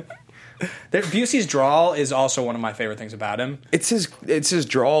 Busey's drawl is also one of my favorite things about him. It's his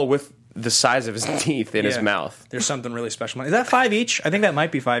drawl with the size of his teeth in his mouth. There's something really special. Is that 5 each? I think that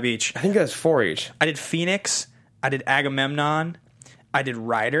might be 5 each. I think that's 4 each. I did Phoenix. I did Agamemnon. I did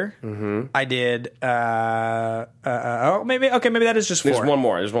Rider. Mm-hmm. I did. Maybe that is just 4. There's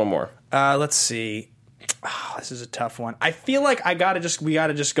one more. Let's see. Oh, this is a tough one. I feel like we gotta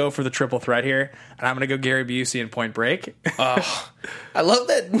just go for the triple threat here, and I'm gonna go Gary Busey and Point Break. I love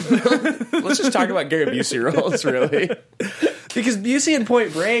that. Let's just talk about Gary Busey roles, really, because Busey and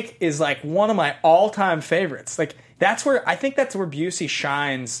Point Break is like one of my all-time favorites. Like that's where Busey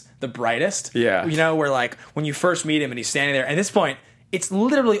shines the brightest. Yeah, where like when you first meet him and he's standing there. At this point, it's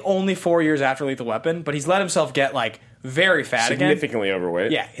literally only 4 years after Lethal Weapon, but he's let himself get like very fat significantly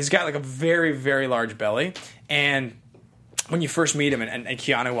overweight. Yeah, he's got like a very, very large belly. And when you first meet him and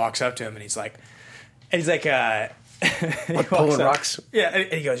Keanu walks up to him and he's like pulling rocks. Yeah,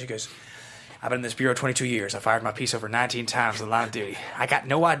 and he goes, I've been in this bureau 22 years. I fired my piece over 19 times in the line of duty. I got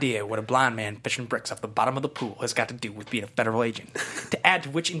no idea what a blind man fishing bricks off the bottom of the pool has got to do with being a federal agent. To add to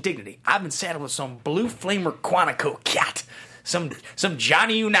which indignity, I've been saddled with some blue flamer Quantico cat. Some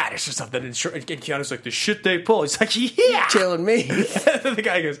Johnny Unitas or something. And Keanu's like, the shit they pull. He's like, yeah. You're telling me. The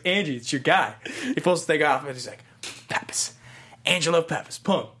guy goes, Angie, it's your guy. He pulls the thing off and he's like, Pappas. Angelo Pappas,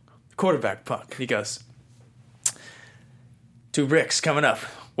 punk. Quarterback punk. He goes, 2 bricks coming up.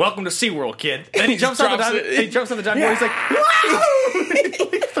 Welcome to SeaWorld, kid. And then he jumps on the diving board. He's like, wow!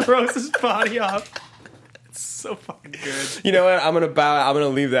 He throws his body off. It's so fucking good. You know what? I'm gonna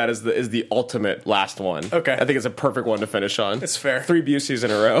leave that as the ultimate last one. Okay. I think it's a perfect one to finish on. It's fair. 3 Buseys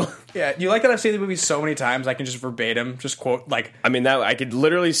in a row. Yeah. You like that I've seen the movie so many times I can just verbatim just quote like. I mean, that I could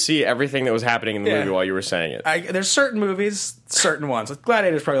literally see everything that was happening in the movie while you were saying it. There's certain movies, certain ones. Like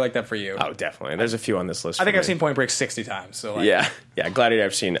Gladiator's probably like that for you. Oh, definitely. There's a few on this list. I think I've seen Point Break 60 times. So like, yeah. Gladiator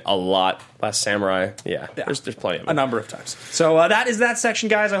I've seen a lot. Last Samurai. Yeah. There's plenty of them. A number of times. So that is that section,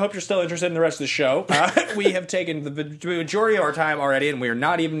 guys. I hope you're still interested in the rest of the show. We have taken the majority of our time already, and we are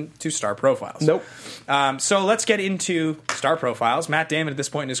not even to star profiles. Nope. So let's get into star profiles. Matt Damon, at this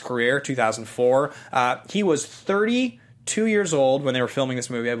point in his career, 2004, he was 32 years old when they were filming this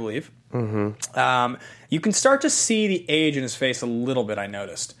movie, I believe. Mm-hmm. You can start to see the age in his face a little bit, I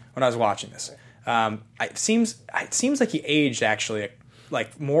noticed, when I was watching this. It seems like he aged, actually,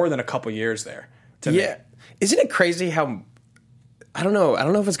 like more than a couple years there. To me. Isn't it crazy how... I don't know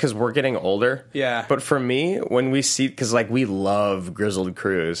if it's because we're getting older. Yeah. But for me, when we see... Because, like, we love Grizzled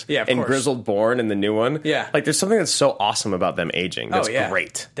Cruz. Yeah, of and course. Grizzled Born and the new one. Yeah. Like, there's something that's so awesome about them aging. That's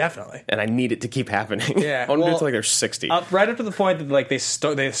great. Definitely. And I need it to keep happening. Yeah. I want to do it until, like, they're 60. Right up to the point that, like, they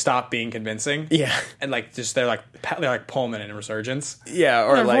stop being convincing. Yeah. And, like, just they're like Pullman in Resurgence. Yeah,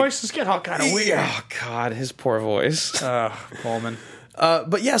 or their like... voices get all kind of weird. Oh, God, his poor voice. Pullman.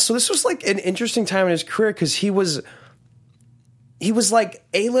 But yeah, so this was, like, an interesting time in his career because he was like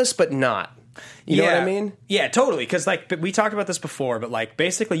A-list, but not. You know what I mean? Yeah, totally. Because like we talked about this before, but like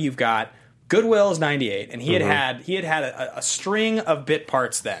basically you've got Goodwill is 98, and he had a string of bit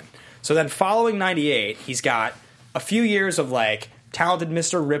parts then. So then following 98, he's got a few years of like talented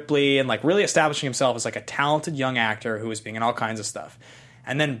Mr. Ripley and like really establishing himself as like a talented young actor who was being in all kinds of stuff.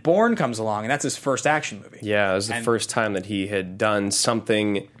 And then Bourne comes along, and that's his first action movie. Yeah, it was the first time that he had done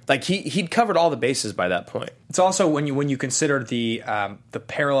something like he'd covered all the bases by that point. It's also when you consider the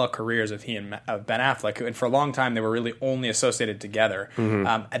parallel careers of he and Ben Affleck, and for a long time they were really only associated together.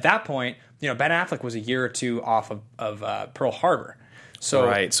 At that point, Ben Affleck was a year or two off of Pearl Harbor,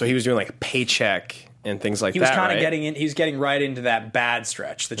 so he was doing like Paycheck and things like that. He was kind of getting in. He was getting right into that bad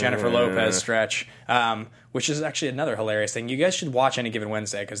stretch, the Jennifer Lopez stretch, which is actually another hilarious thing. You guys should watch Any Given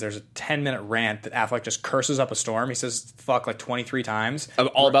Wednesday because there's a 10-minute rant that Affleck just curses up a storm. He says "fuck" like 23 times.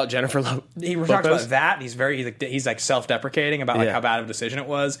 All about Jennifer Lopez. He talks about that. He's like self-deprecating about like how bad of a decision it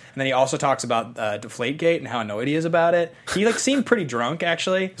was, and then he also talks about Deflategate and how annoyed he is about it. He like seemed pretty drunk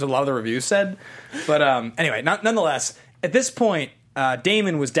actually, as a lot of the reviews said. But anyway, nonetheless, at this point,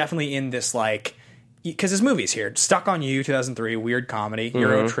 Damon was definitely in this like. Because his movies here, Stuck on You, 2003, weird comedy.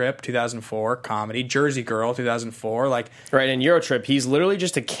 Euro Trip, 2004, comedy. Jersey Girl, 2004, like right. In Euro Trip, he's literally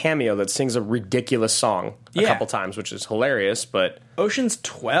just a cameo that sings a ridiculous song a couple times, which is hilarious. But Ocean's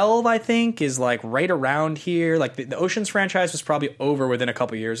 12, I think, is like right around here. Like the Ocean's franchise was probably over within a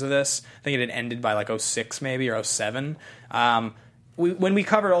couple years of this. I think it had ended by like 06 maybe or 07. When we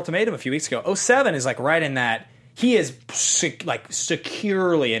covered Ultimatum a few weeks ago, 07 is like right in that. He is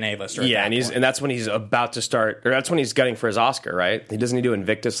securely an A-lister. Yeah, and that's when he's about to start, or that's when he's gunning for his Oscar, right? Doesn't he do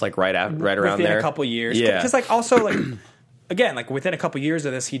Invictus like right around within there? A couple years. Yeah, because like also like again, like within a couple years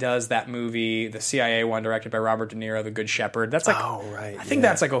of this, he does that movie, the CIA one directed by Robert De Niro, The Good Shepherd. That's like, I think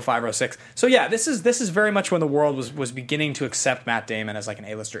that's like 05 or 06. So yeah, this is very much when the world was beginning to accept Matt Damon as like an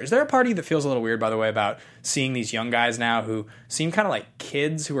A-lister. Is there a part of you that feels a little weird, by the way, about seeing these young guys now who seem kind of like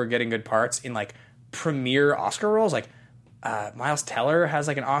kids who are getting good parts in like premier Oscar roles? Like Miles Teller has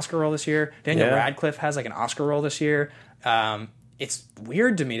like an Oscar role this year. Daniel Radcliffe has like an Oscar role this year. It's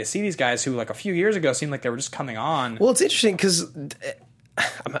weird to me to see these guys who, like, a few years ago seemed like they were just coming on. Well, it's interesting because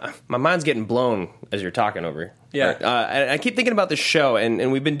my mind's getting blown as you're talking over. Yeah. I keep thinking about this show,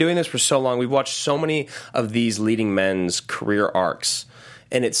 and we've been doing this for so long. We've watched so many of these leading men's career arcs,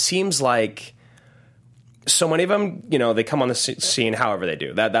 and it seems like so many of them, you know, they come on the scene however they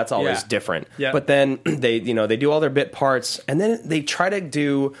do. That's always different. Yeah. But then they do all their bit parts, and then they try to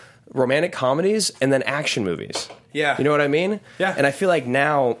do romantic comedies and then action movies. Yeah. You know what I mean? Yeah. And I feel like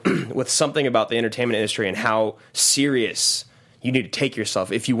now, with something about the entertainment industry and how serious you need to take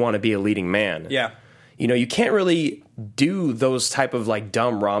yourself if you want to be a leading man. Yeah. You know, you can't really do those type of like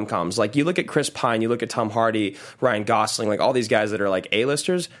dumb rom-coms. Like you look at Chris Pine, you look at Tom Hardy, Ryan Gosling, like all these guys that are like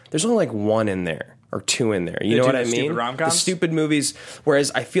A-listers, there's only like one in there or two in there. You know what I mean? Stupid rom-coms? The stupid movies.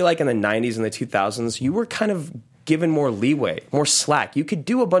 Whereas I feel like in the 90s and the 2000s, you were kind of given more leeway, more slack. You could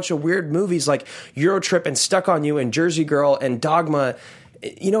do a bunch of weird movies like Eurotrip and Stuck on You and Jersey Girl and Dogma.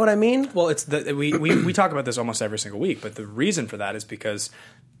 You know what I mean? Well, it's we talk about this almost every single week, but the reason for that is because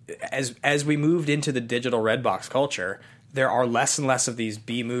as we moved into the digital red box culture, there are less and less of these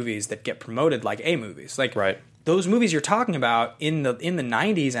B movies that get promoted like A movies. Like those movies you're talking about in the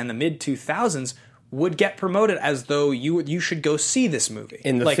 90s and the mid 2000s would get promoted as though you should go see this movie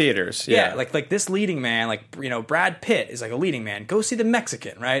in the theaters. Yeah, like this leading man, like, you know, Brad Pitt is like a leading man. Go see The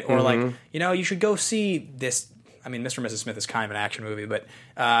Mexican, right? Or like, you know, you should go see this. I mean, Mr. and Mrs. Smith is kind of an action movie, but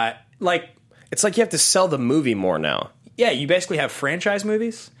like it's like you have to sell the movie more now. Yeah, you basically have franchise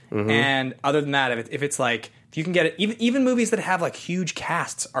movies, and other than that, if it's like, if you can get it, even movies that have like huge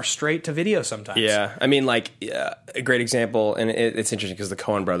casts are straight to video sometimes. Yeah, I mean, like a great example, and it's interesting because the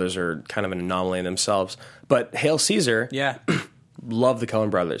Coen brothers are kind of an anomaly in themselves. But Hail Caesar, love the Coen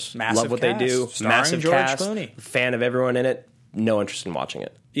brothers, massive love what cast, they do, starring massive George cast, Clooney. Fan of everyone in it, no interest in watching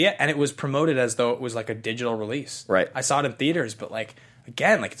it. Yeah, and it was promoted as though it was like a digital release. Right, I saw it in theaters, but like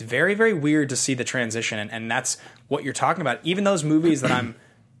again, like it's very, very weird to see the transition, and that's what you're talking about. Even those movies that I'm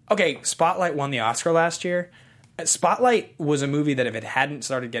okay. Spotlight won the Oscar last year. Spotlight was a movie that if it hadn't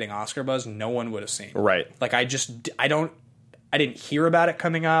started getting Oscar buzz, no one would have seen. Right. Like I didn't hear about it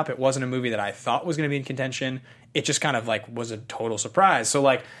coming up. It wasn't a movie that I thought was going to be in contention. It just kind of like was a total surprise. So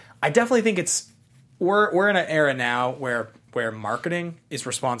like I definitely think we're in an era now where marketing is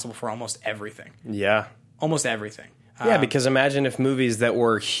responsible for almost everything. Yeah. Almost everything. Yeah, because imagine if movies that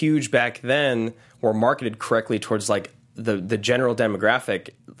were huge back then were marketed correctly towards like the general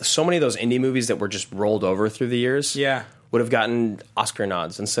demographic. So many of those indie movies that were just rolled over through the years would have gotten Oscar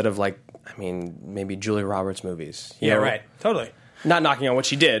nods instead of like, I mean, maybe Julia Roberts movies. You know? Right. Totally. Not knocking on what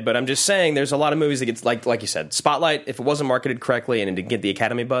she did, but I'm just saying there's a lot of movies that get, like you said, Spotlight, if it wasn't marketed correctly and it didn't get the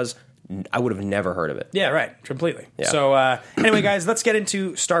Academy buzz, I would have never heard of it. Yeah, right. Completely. Yeah. So anyway, guys, let's get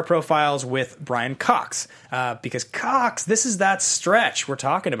into star profiles with Brian Cox. Because Cox, this is that stretch we're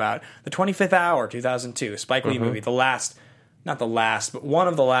talking about. The 25th Hour, 2002, Spike Lee movie. Not the last, but one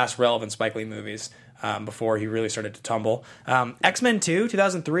of the last relevant Spike Lee movies before he really started to tumble. X-Men 2,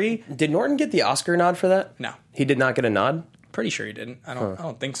 2003. Did Norton get the Oscar nod for that? No. He did not get a nod? Pretty sure he didn't. I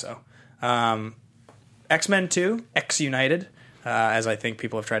don't think so. X-Men 2, X-United. As I think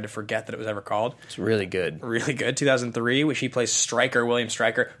people have tried to forget that it was ever called. It's really good. Really good. 2003, which he plays Stryker, William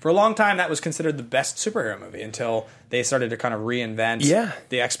Stryker. For a long time, that was considered the best superhero movie until they started to kind of reinvent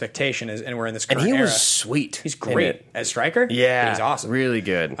the expectation, and we're in this current era. And he was sweet. He's great as Stryker. Yeah. He's awesome. Really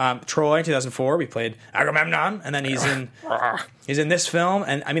good. Troy, 2004, we played Agamemnon, and then he's in this film.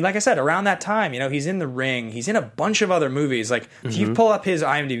 And I mean, like I said, around that time, you know, he's in The Ring. He's in a bunch of other movies. Like, if you pull up his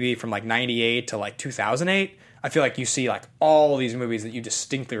IMDb from like 98 to like 2008, I feel like you see like all these movies that you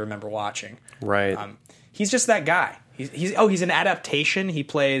distinctly remember watching. Right. He's just that guy. He's an adaptation. He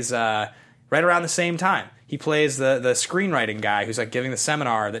plays right around the same time. He plays the screenwriting guy who's like giving the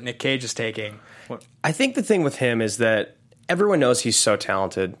seminar that Nick Cage is taking. I think the thing with him is that everyone knows he's so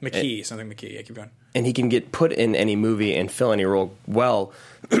talented. McKee. Yeah, keep going. And he can get put in any movie and fill any role well.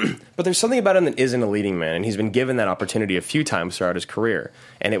 But there's something about him that isn't a leading man, and he's been given that opportunity a few times throughout his career.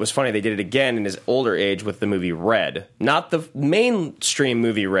 And it was funny, they did it again in his older age with the movie Red. Not the mainstream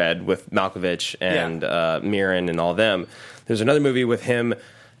movie Red with Malkovich and Mirren and all them. There's another movie with him.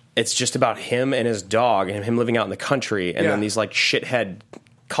 It's just about him and his dog, and him living out in the country, and then these like shithead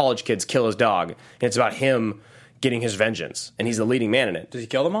college kids kill his dog. And it's about him getting his vengeance, and he's the leading man in it. Does he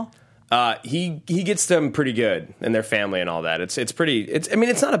kill them all? He gets them pretty good and their family and all that. It's I mean,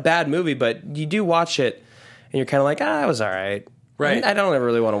 it's not a bad movie, but you do watch it and you're kind of like, it was all right. Right. I don't ever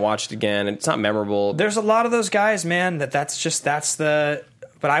really want to watch it again. It's not memorable. There's a lot of those guys, man,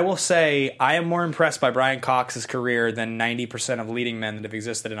 but I will say I am more impressed by Brian Cox's career than 90% of leading men that have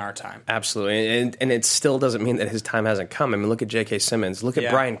existed in our time. Absolutely. And it still doesn't mean that his time hasn't come. I mean, look at J.K. Simmons. Look at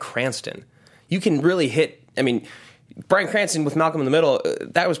Bryan Cranston. You can really hit, I mean, Bryan Cranston with Malcolm in the Middle,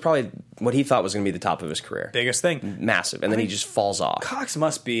 that was probably what he thought was going to be the top of his career. Biggest thing. Massive. And then he just falls off. Cox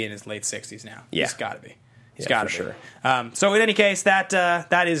must be in his late 60s now. Yeah. He's got to be. He's Yeah, got to for be. sure. So in any case, that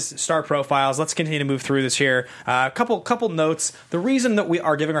is Star Profiles. Let's continue to move through this here. A couple notes. The reason that we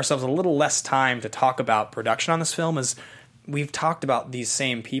are giving ourselves a little less time to talk about production on this film is we've talked about these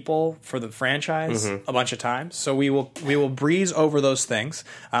same people for the franchise a bunch of times. So we will breeze over those things.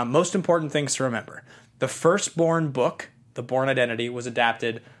 Most important things to remember. The first Bourne book, The Bourne Identity, was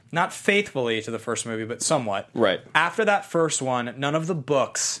adapted not faithfully to the first movie, but somewhat. Right. After that first one, none of the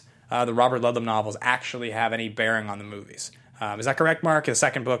books, the Robert Ludlum novels, actually have any bearing on the movies. Is that correct, Mark? The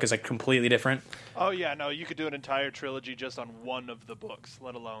second book is like completely different? Oh, yeah, no, you could do an entire trilogy just on one of the books,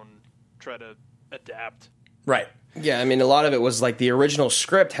 let alone try to adapt. Right. Yeah, I mean, a lot of it was like the original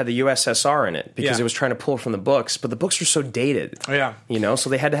script had the USSR in it because Yeah. it was trying to pull from the books, but the books were so dated. Oh, yeah. You know,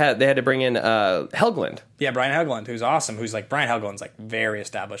 so they had to bring in Helgeland. Yeah, Brian Helgeland, who's awesome. Brian Helgeland's like very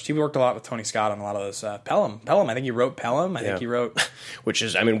established. He worked a lot with Tony Scott on a lot of those. Pelham, I think he wrote Pelham. I think he wrote... Which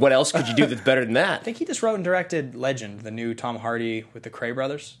is, I mean, what else could you do that's better than that? I think he just wrote and directed Legend, the new Tom Hardy with the Cray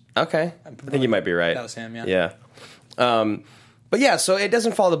brothers. Okay. I think you might be right. That was him, yeah. Yeah. But yeah, so it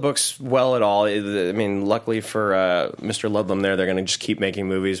doesn't follow the books well at all. I mean, luckily for Mr. Ludlum there, they're going to just keep making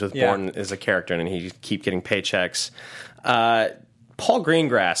movies with Bourne as a character, and he keep getting paychecks. Paul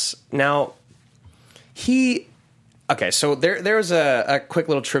Greengrass. Now, okay, so there was a quick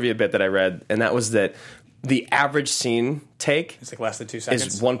little trivia bit that I read, and that was that the average scene take It's like less than 2 seconds.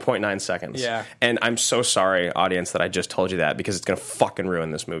 is 1.9 seconds. Yeah. And I'm so sorry, audience, that I just told you that because it's going to fucking ruin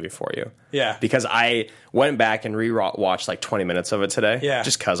this movie for you. Yeah. Because I went back and re-watched like 20 minutes of it today. Yeah.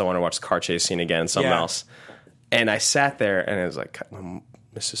 Just because I want to watch the car chase scene again, something else. And I sat there and it was like,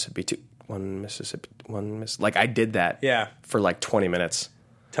 Mississippi 2, 1 Mississippi, 1 Miss. Like I did that for like 20 minutes.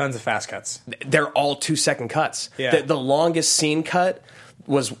 Tons of fast cuts. They're all 2-second cuts. Yeah. The longest scene cut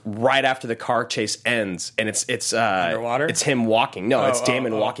was right after the car chase ends, and it's underwater. It's him walking. No, it's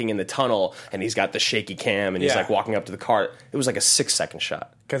Damon walking in the tunnel, and he's got the shaky cam, and he's like walking up to the car. It was like a 6-second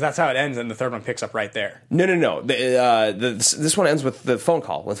shot because that's how it ends, and the third one picks up right there. No. This one ends with the phone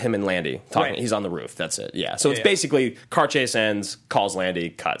call with him and Landy talking. Right. He's on the roof. That's it. Yeah. So it's basically car chase ends, calls Landy,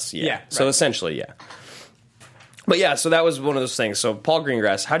 cuts. Yeah. So essentially, yeah. But yeah, so that was one of those things. So Paul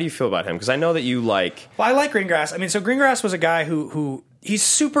Greengrass, how do you feel about him? Because I know that you like... Well, I like Greengrass. I mean, so Greengrass was a guy who he's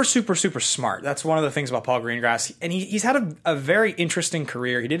super, super, super smart. That's one of the things about Paul Greengrass. And he's had a very interesting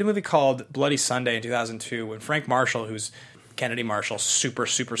career. He did a movie called Bloody Sunday in 2002 when Frank Marshall, who's Kennedy Marshall, super,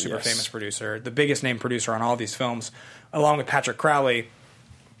 super, super famous producer, the biggest name producer on all these films, along with Patrick Crowley,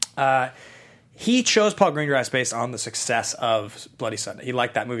 he chose Paul Greengrass based on the success of Bloody Sunday. He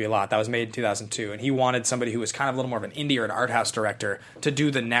liked that movie a lot. That was made in 2002. And he wanted somebody who was kind of a little more of an indie or an art house director to do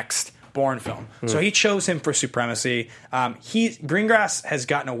the next Bourne film. So he chose him for Supremacy. Greengrass has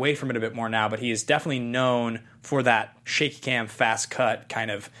gotten away from it a bit more now, but he is definitely known for that shaky cam, fast cut, kind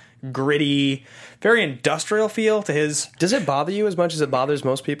of gritty, very industrial feel to his... Does it bother you as much as it bothers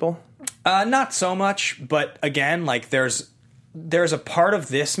most people? Not so much, but again, like there's a part of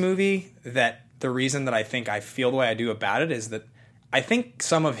this movie that the reason that I think I feel the way I do about it is that I think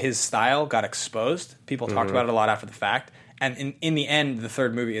some of his style got exposed. People talked about it a lot after the fact. And in the end, the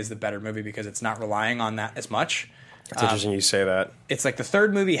third movie is the better movie because it's not relying on that as much. It's interesting you say that. It's like the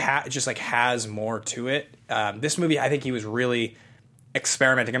third movie just like has more to it. This movie, I think he was really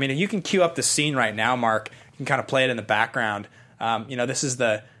experimenting. I mean, you can cue up the scene right now, Mark. You can kind of play it in the background. This is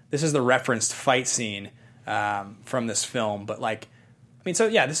the referenced fight scene from this film. But like, I mean, so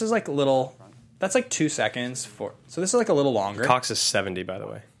yeah, this is like a little. That's like 2 seconds so this is like a little longer. Cox is 70, by the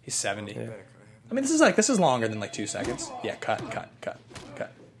way. He's 70. Yeah. I mean, this is longer than like 2 seconds. Yeah, cut.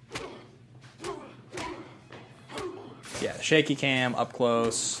 Yeah, the shaky cam, up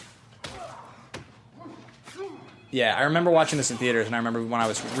close. Yeah, I remember watching this in theaters, and I remember when I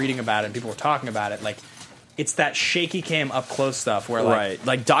was reading about it and people were talking about it, like, it's that shaky cam up close stuff where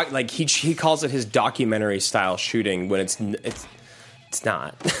like he calls it his documentary style shooting when it's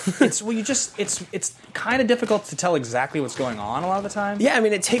not. it's kind of difficult to tell exactly what's going on a lot of the time. Yeah, I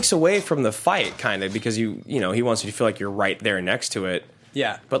mean, it takes away from the fight kind of because he wants you to feel like you're right there next to it.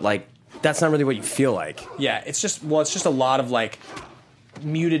 Yeah, but like that's not really what you feel like. Yeah, it's just a lot of like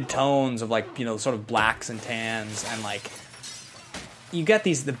muted tones of like, you know, sort of blacks and tans, and like you get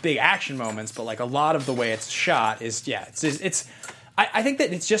the big action moments, but like a lot of the way it's shot is I think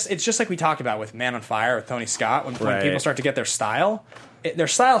that it's just like we talked about with Man on Fire with Tony Scott, when people start to get their style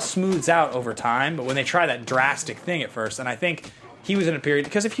smooths out over time, but when they try that drastic thing at first, and I think he was in a period,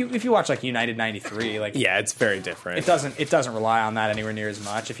 because if you watch like United 93, like it's very different. It doesn't rely on that anywhere near as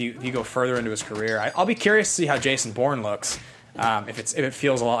much. If you go further into his career, I'll be curious to see how Jason Bourne looks. If it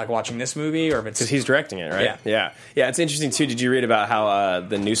feels a lot like watching this movie, or if it's because he's directing it, right? Yeah. It's interesting too. Did you read about how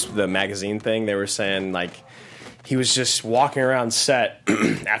the magazine thing? They were saying like he was just walking around set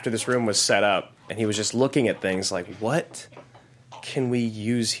after this room was set up, and he was just looking at things like, what can we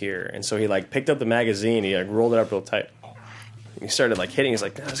use here? And so he like picked up the magazine, he like rolled it up real tight. He started like hitting. He's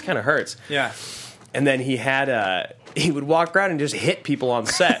like, this kind of hurts. Yeah. And then he had he would walk around and just hit people on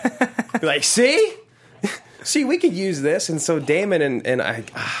set. Like, see, we could use this. And so Damon and I,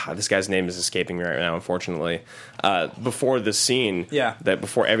 this guy's name is escaping me right now, unfortunately. Before the scene,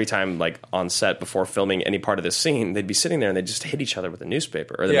 before every time, like on set, before filming any part of this scene, they'd be sitting there and they'd just hit each other with the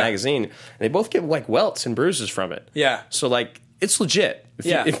newspaper or the magazine, and they both get like welts and bruises from it. Yeah. So like, it's legit.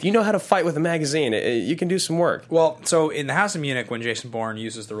 If you know how to fight with a magazine, you can do some work. Well, so in The House of Munich, when Jason Bourne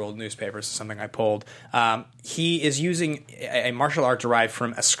uses the rolled newspapers, is something I pulled. He is using a martial art derived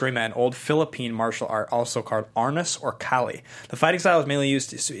from Eskrima, an old Philippine martial art, also called Arnis or Kali. The fighting style is mainly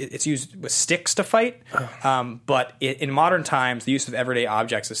it's used with sticks to fight, but in modern times, the use of everyday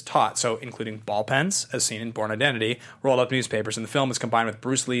objects is taught, so including ball pens, as seen in Bourne Identity, rolled up newspapers, and the film is combined with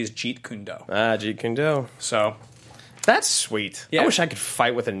Bruce Lee's Jeet Kune Do. Jeet Kune Do. So that's sweet. Yeah. I wish I could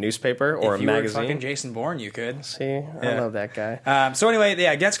fight with a newspaper or a magazine. If you were fucking Jason Bourne, you could. See, I love that guy. So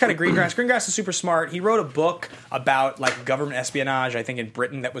anyway, that's kind of Greengrass. Greengrass is super smart. He wrote a book about like government espionage, I think in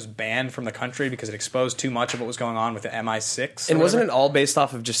Britain, that was banned from the country because it exposed too much of what was going on with the MI6. And wasn't it all based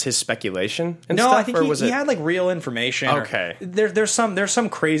off of just his speculation and no, stuff? I think he had like real information. Okay. There's some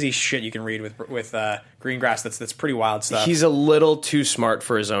crazy shit you can read with Greengrass that's pretty wild stuff. He's a little too smart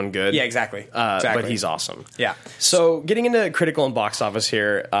for his own good. Yeah, exactly. But he's awesome. Yeah. So getting into critical and box office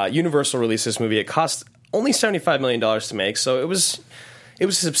here, Universal released this movie. It cost only $75 million to make, so it was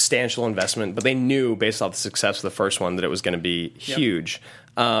a substantial investment, but they knew based off the success of the first one that it was going to be huge.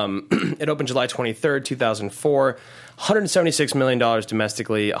 It opened July 23rd, 2004, $176 million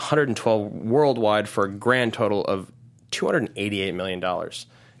domestically, $112 worldwide, for a grand total of $288 million.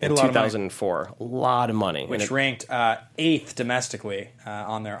 In 2004, a lot of money, which ranked 8th domestically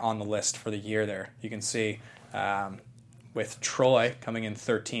on the list for the year. There, you can see with Troy coming in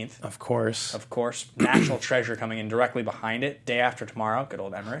 13th. Of course, National Treasure coming in directly behind it. Day After Tomorrow, good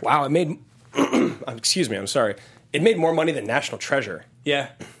old Emmerich. Wow, it made. Excuse me, I'm sorry. It made more money than National Treasure. Yeah,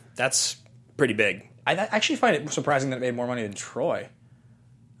 that's pretty big. I actually find it surprising that it made more money than Troy.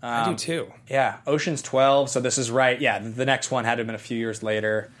 I do too. Yeah, Ocean's 12, so this is right. Yeah, the next one had to have been a few years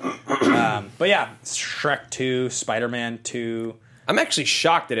later. But yeah, Shrek 2, Spider-Man 2. I'm actually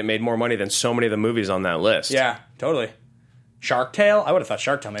shocked that it made more money than so many of the movies on that list. Yeah, totally. Shark Tale? I would have thought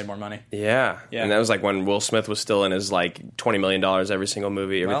Shark Tale made more money. Yeah. And that was like when Will Smith was still in his like $20 million every single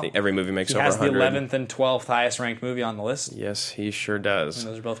movie. Every movie makes over 100. He has the 11th and 12th highest ranked movie on the list. Yes, he sure does.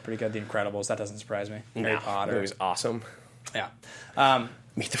 And those are both pretty good. The Incredibles, that doesn't surprise me. Harry Potter. It was awesome. Yeah.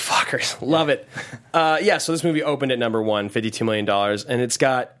 Meet the Fockers. Love it. So this movie opened at number 1, $52 million, and it's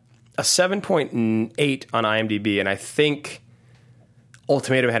got a 7.8 on IMDb, and I think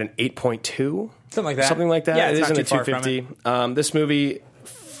Ultimatum had an 8.2. Something like that. Yeah, it is in the 250. This movie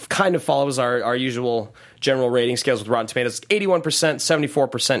kind of follows our usual general rating scales with Rotten Tomatoes. 81%,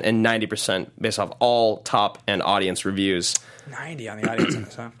 74%, and 90% based off all top and audience reviews. 90 on the audience on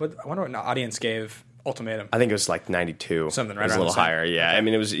this, huh? I wonder what an audience gave Ultimatum. I think it was like 92. Something right around. It was a little higher, yeah. Okay. I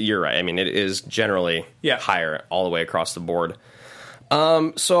mean, you're right. I mean, it is generally higher all the way across the board.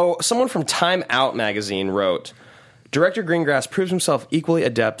 So someone from Time Out magazine wrote, director Greengrass proves himself equally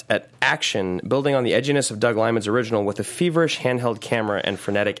adept at action, building on the edginess of Doug Liman's original with a feverish handheld camera and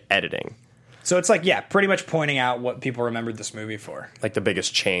frenetic editing. So it's like, pretty much pointing out what people remembered this movie for. Like the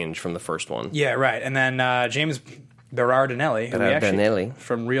biggest change from the first one. Yeah, right. And then James Berardinelli,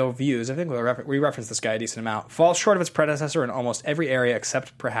 from Real Views, I think we referenced this guy a decent amount, falls short of its predecessor in almost every area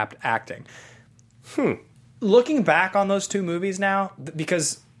except perhaps acting. Looking back on those two movies now,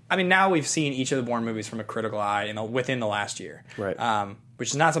 because I mean now we've seen each of the Bourne movies from a critical eye within the last year, right? Which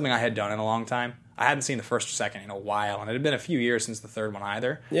is not something I had done in a long time. I hadn't seen the first or second in a while, and it had been a few years since the third one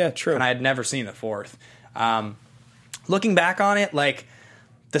either. Yeah, true. And I had never seen the fourth. Looking back on it, like,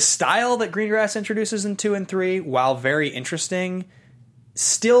 the style that Greengrass introduces in 2 and 3, while very interesting,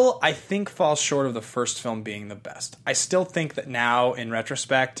 still, I think, falls short of the first film being the best. I still think that now, in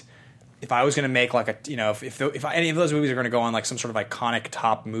retrospect, if I was going to make like a, you know, if any of those movies are going to go on like some sort of iconic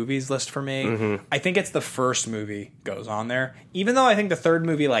top movies list for me, I think it's the first movie goes on there. Even though I think the third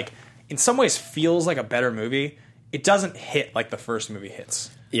movie, like, in some ways feels like a better movie, it doesn't hit like the first movie hits.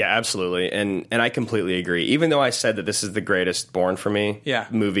 Yeah, absolutely. And I completely agree. Even though I said that this is the greatest Bourne for me,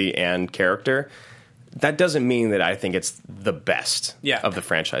 movie and character, that doesn't mean that I think it's the best of the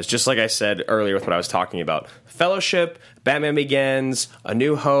franchise. Just like I said earlier with what I was talking about. Fellowship, Batman Begins, A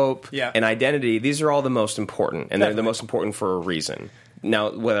New Hope, and Identity, these are all the most important. And they're the most important for a reason.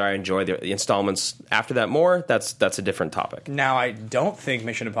 Now, whether I enjoy the installments after that more, that's a different topic. Now, I don't think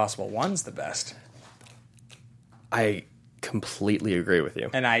Mission Impossible 1's the best. I completely agree with you.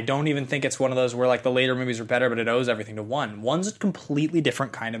 And I don't even think it's one of those where like the later movies are better, but it owes everything to one. One's a completely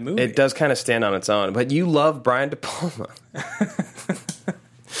different kind of movie. It does kind of stand on its own. But you love Brian De Palma. Do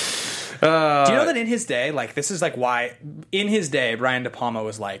you know that in his day, like, this is like why, in his day, Brian De Palma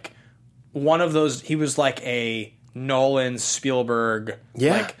was like one of those, he was like a Nolan, Spielberg,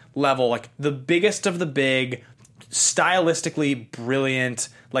 like, level, like the biggest of the big, stylistically brilliant,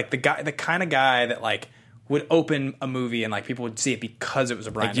 like the kind of guy that like would open a movie and like people would see it because it was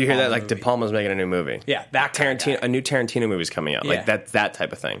a Brian like, you De Palma hear that, like, movie. De Palma's making a new movie. Yeah, that kind Tarantino, of guy. a new Tarantino movie's coming out. Like, that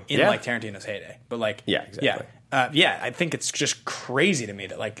type of thing. In like Tarantino's heyday. But like, yeah, exactly. I think it's just crazy to me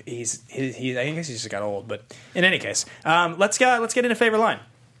that like he I guess he's just got old. But in any case, let's get into favorite line.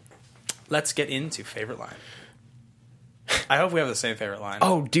 Let's get into favorite line. I hope we have the same favorite line.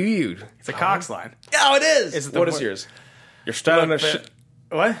 Oh, do you? It's a Cox line. Oh, it is. Is it What is yours? You're starting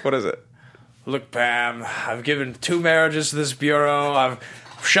What? What is it? Look, Pam, I've given 2 marriages to this bureau. I've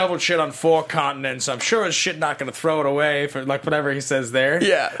shoveled shit on 4 continents. I'm sure as shit not going to throw it away for like whatever he says there.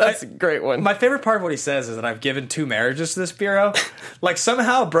 Yeah, that's a great one. My favorite part of what he says is that I've given 2 marriages to this bureau. Like,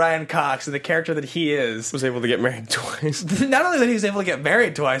 somehow Brian Cox, and the character that he is, was able to get married twice. Not only that he was able to get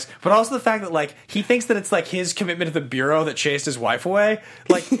married twice, but also the fact that like he thinks that it's like his commitment to the bureau that chased his wife away.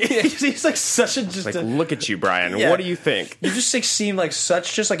 Like he's like such a just like, a, look at you, Brian. Yeah. What do you think? You just like seem like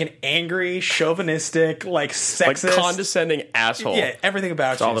such just like an angry, chauvinistic, like sexist, like condescending asshole. Yeah, everything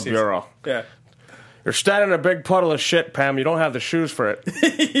about it's you. all the bureau. Yeah. You're standing in a big puddle of shit, Pam. You don't have the shoes for it.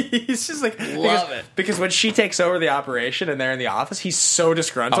 He's just like Love it. Because when she takes over the operation and they're in the office, he's so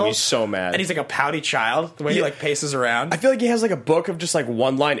disgruntled. Oh, he's so mad. And he's like a pouty child, the way he like paces around. I feel like he has like a book of just like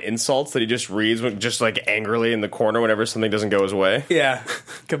one-line insults that he just reads just like angrily in the corner whenever something doesn't go his way. Yeah,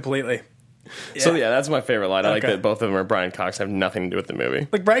 completely. Yeah. So yeah, that's my favorite line. I like Okay. that both of them are Brian Cox, have nothing to do with the movie.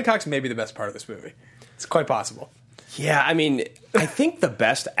 Like, Brian Cox may be the best part of this movie. It's quite possible. Yeah, I mean, I think the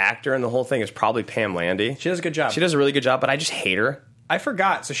best actor in the whole thing is probably Pam Landy. She does a good job. She does a really good job, but I just hate her. I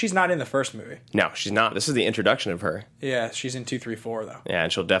forgot. So she's not in the first movie. No, she's not. This is the introduction of her. Yeah, she's in 2, 3, 4 though. Yeah,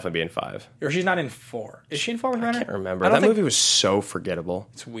 and she'll definitely be in 5. Or she's not in 4. Is she in 4 with Renner? I can't remember. That movie was so forgettable.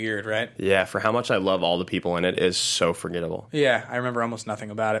 It's weird, right? Yeah, for how much I love all the people in it, is so forgettable. Yeah, I remember almost nothing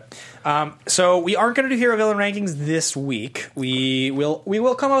about it. So we aren't going to do hero villain rankings this week. We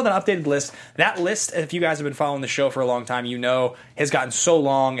will come up with an updated list. That list, if you guys have been following the show for a long time, you know has gotten so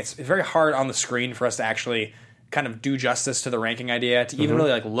long. It's very hard on the screen for us to actually kind of do justice to the ranking idea, to even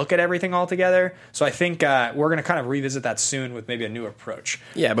really like look at everything all together. So I think we're going to kind of revisit that soon with maybe a new approach.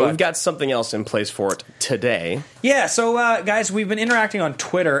 Yeah, but we've got something else in place for it today. Yeah, so guys, we've been interacting on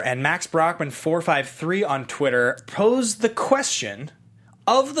Twitter, and Max Brockman 453 on Twitter posed the question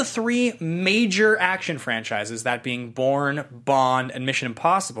of the 3 major action franchises, that being Bourne, Bond, and Mission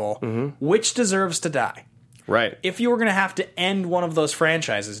Impossible, which deserves to die? Right. If you were going to have to end one of those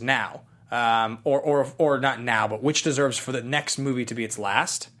franchises now, or not now, but which deserves for the next movie to be its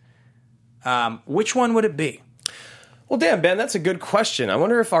last, which one would it be? Well, damn, Ben, that's a good question. I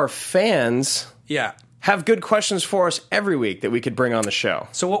wonder if our fans have good questions for us every week that we could bring on the show.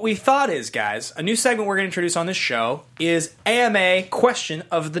 So what we thought is, guys, a new segment we're going to introduce on this show is AMA Question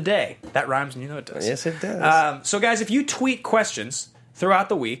of the Day. That rhymes, and you know it does. Yes, it does. So, guys, if you tweet questions throughout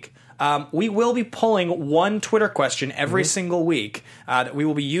the week, we will be pulling one Twitter question every single week that we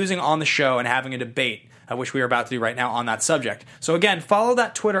will be using on the show and having a debate, which we are about to do right now on that subject. So again, follow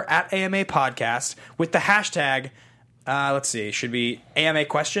that Twitter at AMA Podcast with the hashtag, let's see, it should be AMA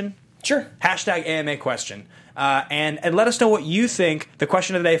Question? Sure. Hashtag AMA Question. And let us know what you think the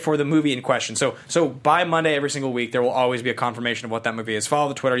question of the day for the movie in question. So by Monday every single week, there will always be a confirmation of what that movie is. Follow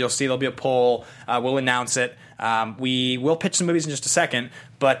the Twitter. You'll see there'll be a poll. We'll announce it. We will pitch some movies in just a second.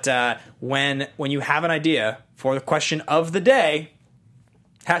 But when you have an idea for the question of the day,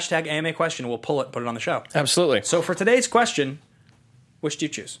 hashtag AMA Question, we'll pull it, put it on the show. Absolutely. So for today's question, which do you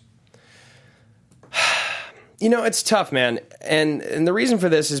choose? You know, it's tough, man. And the reason for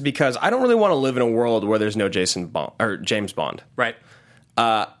this is because I don't really want to live in a world where there's no James Bond. Right.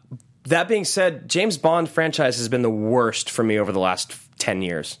 That being said, James Bond franchise has been the worst for me over the last 10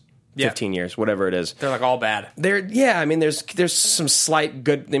 years. 15 years, whatever it is. They're like all bad. I mean, there's some slight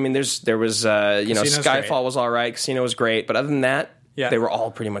good. I mean, there was Skyfall great. was all right, Casino was great, but other than that, they were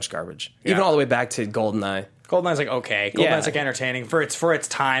all pretty much garbage. Yeah. Even all the way back to GoldenEye. GoldenEye's like okay. GoldenEye's like entertaining for its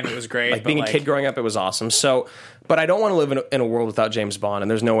time. It was great. Like being a kid growing up, it was awesome. So, but I don't want to live in a world without James Bond, and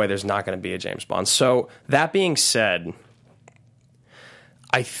there's no way there's not going to be a James Bond. So that being said,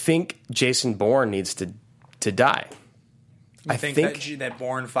 I think Jason Bourne needs to die. I think that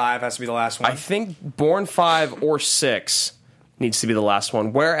Bourne 5 has to be the last one. I think Bourne 5 or 6 needs to be the last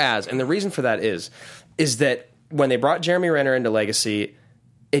one. Whereas, and the reason for that is that when they brought Jeremy Renner into Legacy,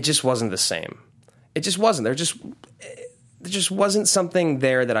 it just wasn't the same. It just wasn't. There just wasn't something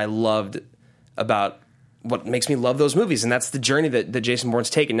there that I loved about what makes me love those movies, and that's the journey that Jason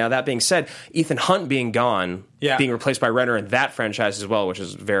Bourne's taken. Now, that being said, Ethan Hunt being gone, being replaced by Renner in that franchise as well, which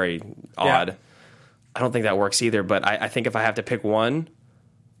is very odd. Yeah. I don't think that works either, but I think if I have to pick one,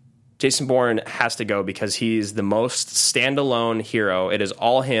 Jason Bourne has to go because he's the most standalone hero. It is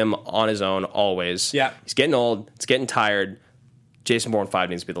all him on his own always. Yeah. He's getting old. It's getting tired. Jason Bourne 5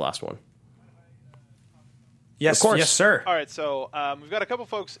 needs to be the last one. Yes, of course. Yes, sir. All right, so we've got a couple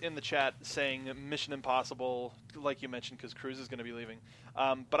folks in the chat saying Mission Impossible, like you mentioned, because Cruise is going to be leaving.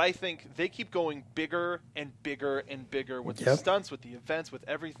 But I think they keep going bigger and bigger and bigger with the stunts, with the events, with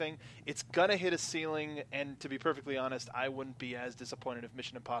everything. It's going to hit a ceiling, and to be perfectly honest, I wouldn't be as disappointed if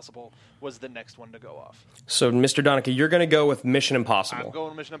Mission Impossible was the next one to go off. So, Mr. Donica, you're going to go with Mission Impossible. I'm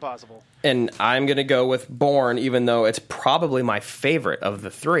going Mission Impossible. And I'm going to go with Bourne, even though it's probably my favorite of the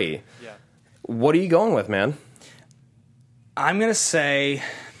three. Yeah. What are you going with, man? I'm going to say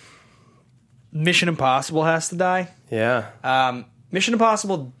Mission Impossible has to die. Yeah. Mission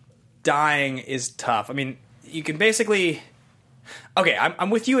Impossible dying is tough. I mean, you can basically... Okay, I'm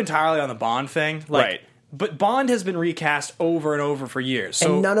with you entirely on the Bond thing. Right. But Bond has been recast over and over for years.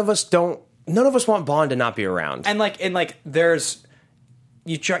 So, and none of us want Bond to not be around. And there's...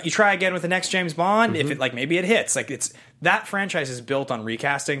 You try again with the next James Bond, if it maybe it hits. That franchise is built on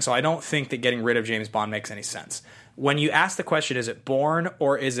recasting, so I don't think that getting rid of James Bond makes any sense. When you ask the question, is it Bourne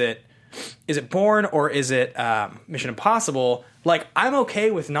or is it Bourne or is it Mission Impossible? I'm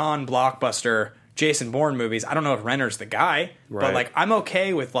okay with non-blockbuster Jason Bourne movies. I don't know if Renner's the guy, but I'm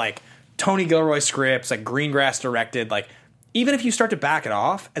okay with Tony Gilroy scripts, Greengrass directed. Even if you start to back it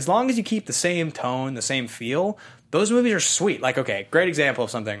off, as long as you keep the same tone, the same feel, those movies are sweet. Okay, great example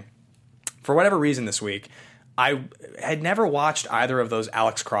of something. For whatever reason this week, I had never watched either of those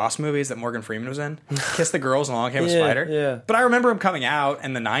Alex Cross movies that Morgan Freeman was in. Kiss the Girls and Along Came a Spider. Yeah. But I remember them coming out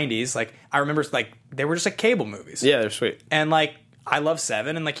in the 90s. I remember they were just cable movies. Yeah, they're sweet. And I love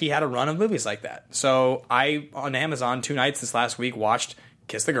Seven, and he had a run of movies like that. So I, on Amazon, 2 nights this last week, watched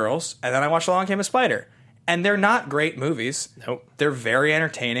Kiss the Girls, and then I watched Along Came a Spider. And they're not great movies. Nope. They're very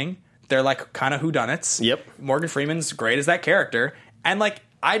entertaining. They're kind of whodunits. Yep. Morgan Freeman's great as that character. And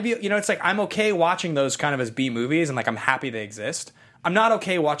I'd be, it's I'm okay watching those kind of as B movies, and I'm happy they exist. I'm not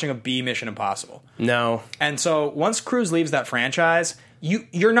okay watching a B Mission Impossible. No. And so once Cruise leaves that franchise,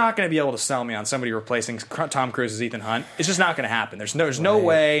 you're not going to be able to sell me on somebody replacing Tom Cruise as Ethan Hunt. It's just not going to happen. There's no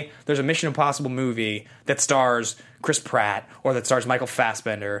way there's a Mission Impossible movie that stars Chris Pratt or that stars Michael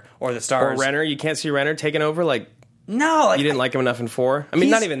Fassbender or that stars... Or Renner. You can't see Renner taking over? No. You didn't like him enough in 4? I mean,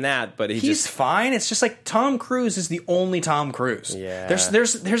 not even that, but he's fine. It's just Tom Cruise is the only Tom Cruise. Yeah.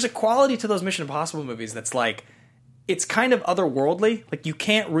 There's a quality to those Mission Impossible movies that's it's kind of otherworldly. You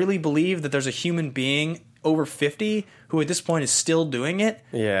can't really believe that there's a human being over 50 who at this point is still doing it.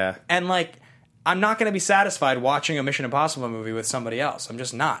 Yeah. And I'm not going to be satisfied watching a Mission Impossible movie with somebody else. I'm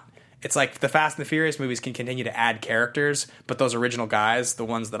just not. It's the Fast and the Furious movies can continue to add characters, but those original guys, the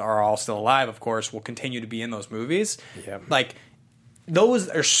ones that are all still alive, of course, will continue to be in those movies. Yeah. Those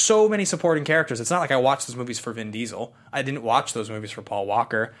are so many supporting characters. It's not I watched those movies for Vin Diesel. I didn't watch those movies for Paul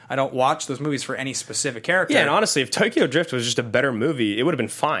Walker. I don't watch those movies for any specific character. Yeah, and honestly, if Tokyo Drift was just a better movie, it would have been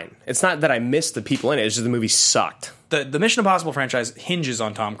fine. It's not that I missed the people in it. It's just the movie sucked. The Mission Impossible franchise hinges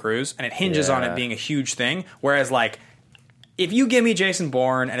on Tom Cruise, and it hinges on it being a huge thing. Whereas, if you give me Jason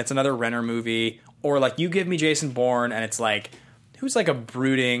Bourne and it's another Renner movie, or you give me Jason Bourne and it's who's a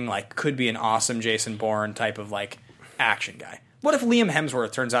brooding, could be an awesome Jason Bourne type of action guy. What if Liam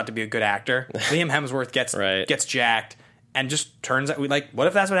Hemsworth turns out to be a good actor? Liam Hemsworth gets jacked and just turns out what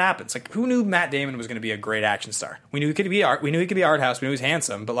if that's what happens? Who knew Matt Damon was going to be a great action star? We knew he could be art house. We knew he was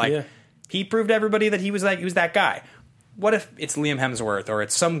handsome, but he proved to everybody that he was that guy. what if it's Liam Hemsworth or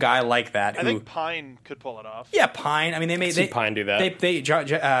it's some guy like that? I think Pine could pull it off. Yeah, Pine. I mean, they Pine do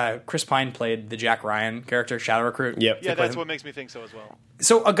that. Chris Pine played the Jack Ryan character, Shadow Recruit. Yep. Yeah, that's what makes me think so as well.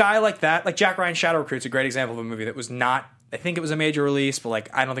 So a guy like that, like Jack Ryan, Shadow Recruit's a great example of a movie that was not. I think it was a major release, but like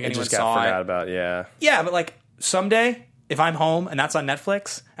I don't think anyone just got saw forgot it. about. Yeah. Yeah, but like someday, if I'm home and that's on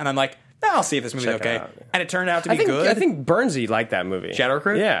Netflix, and I'm like, I'll see if this movie's Check it okay, out. and it turned out to be I think good. I think Burnsy liked that movie. Shadow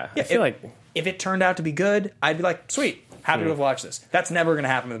Recruit. Yeah. I feel like if it turned out to be good, I'd be like, sweet, happy to have watched this. That's never going to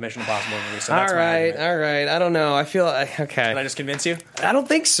happen with Mission Impossible movies. So that's all my right, argument. all right. I don't know. I feel okay. Did I just convince you? I don't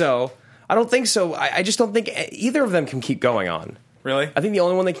think so. I just don't think either of them can keep going on. Really? I think the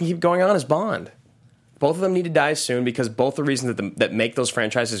only one that can keep going on is Bond. Both of them need to die soon because both the reasons that make those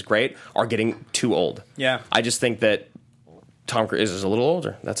franchises great are getting too old. Yeah. I just think that Tom Cruise is a little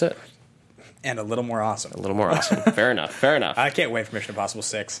older. That's it. And a little more awesome. A little more awesome. Fair enough. Fair enough. I can't wait for Mission Impossible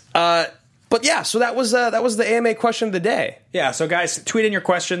 6. But yeah, so that was the AMA question of the day. Yeah, so guys, tweet in your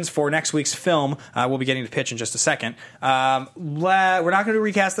questions for next week's film. We'll be getting to pitch in just a second. We're not going to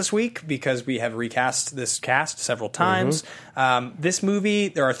recast this week because we have recast this cast several times. This movie,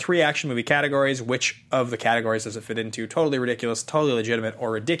 there are 3 action movie categories. Which of the categories does it fit into? Totally ridiculous, totally legitimate,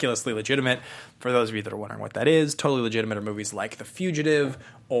 or ridiculously legitimate. For those of you that are wondering what that is, totally legitimate are movies like The Fugitive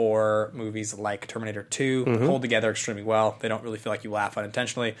or movies like Terminator 2. They hold together extremely well. They don't really feel like you laugh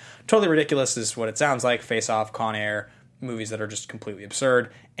unintentionally. Totally ridiculous is what it sounds like. Face Off, Con Air, movies that are just completely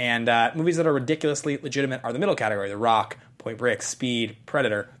absurd. And movies that are ridiculously legitimate are the middle category. The Rock, Point Break, Speed,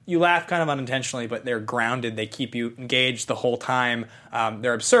 Predator. You laugh kind of unintentionally, but they're grounded. They keep you engaged the whole time.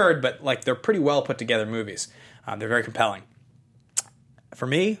 They're absurd, but like they're pretty well put together movies. They're very compelling. For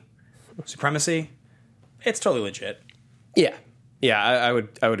me, Supremacy, it's totally legit. Yeah. Yeah, I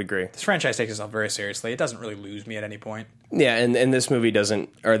would agree. This franchise takes itself very seriously. It doesn't really lose me at any point. Yeah, and this movie doesn't,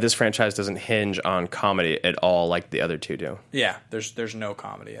 or this franchise doesn't hinge on comedy at all like the other two do. Yeah, there's no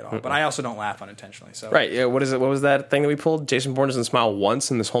comedy at all. But I also don't laugh unintentionally. So right, yeah, what is it? What was that thing that we pulled? Jason Bourne doesn't smile once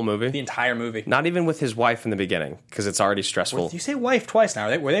in this whole movie? The entire movie. Not even with his wife in the beginning, because it's already stressful. You say wife twice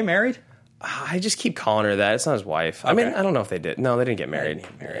now. Were they married? I just keep calling her that. It's not his wife. Okay. I mean, I don't know if they did. No, they didn't get married. They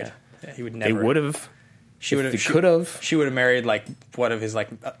didn't get married. Yeah, he would never. They would have. She would have. Could have. She would have married like one of his like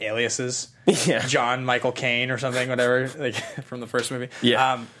aliases. Yeah. John Michael Caine or something, whatever, like from the first movie.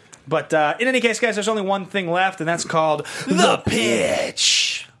 Yeah. But in any case, guys, there's only one thing left, and that's called the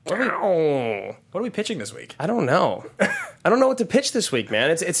pitch. What are we pitching this week? I don't know. I don't know what to pitch this week, man.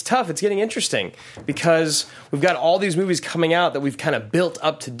 It's tough. It's getting interesting because we've got all these movies coming out that we've kind of built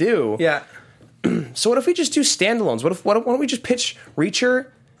up to do. Yeah. So what if we just do standalones? Why don't we just pitch Reacher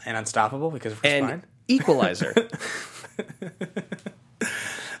and Unstoppable because we're and fine? Equalizer.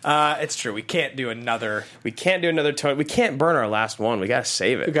 It's true. We can't do another. We can't do another. We can't burn our last one. We gotta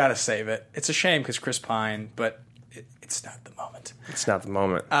save it. We gotta save it. It's a shame because Chris Pine, but it's not the moment. It's not the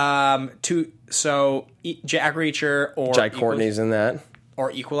moment. Jack Reacher or Jai Courtney's in that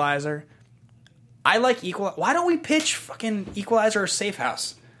or Equalizer. I like Equalizer. Why don't we pitch fucking Equalizer or Safe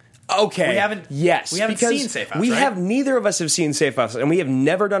House? Okay. We haven't. Yes. We haven't seen Safe House. We right? have. Neither of us have seen Safe House, and we have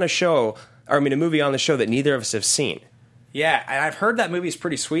never done a movie on the show that neither of us have seen. Yeah, and I've heard that movie's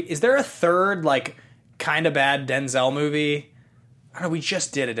pretty sweet. Is there a third, like, kind of bad Denzel movie? I don't know, we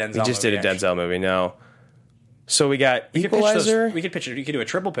just did a Denzel movie. We just did a Denzel movie, no. So we got Equalizer. We could pitch it. You could do a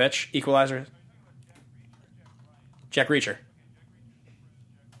triple pitch. Equalizer. Jack Reacher.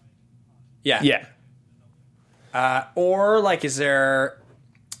 Yeah. Yeah. Or, like, is there...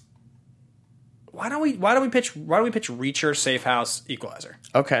 Why don't we pitch Reacher, Safe House, Equalizer?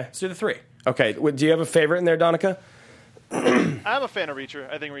 Okay. Let's do the 3. Okay. Do you have a favorite in there, Donica? I'm a fan of Reacher.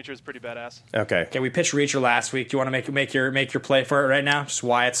 I think Reacher is pretty badass. Okay. Okay, we pitched Reacher last week. Do you want to make your play for it right now? Just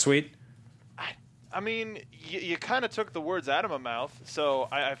why it's sweet? I mean, you kind of took the words out of my mouth, so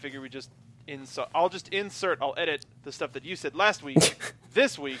I figure we just I'll edit the stuff that you said last week,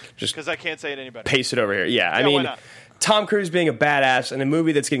 this week, because I can't say it any better. Paste it over here. Yeah, I why mean, not? Tom Cruise being a badass in a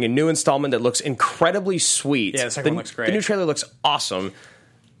movie that's getting a new installment that looks incredibly sweet. Yeah, the second one looks great. The new trailer looks awesome.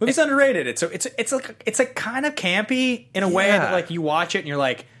 Movie's underrated. It's like kind of campy in a way that like you watch it and you're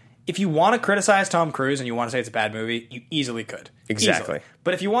like, if you want to criticize Tom Cruise and you want to say it's a bad movie, you easily could. Exactly. Easily.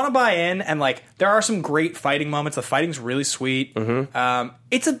 But if you want to buy in and like there are some great fighting moments, the fighting's really sweet.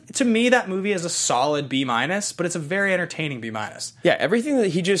 Mm-hmm. To me that movie is a solid B-, but it's a very entertaining B-. Yeah, everything that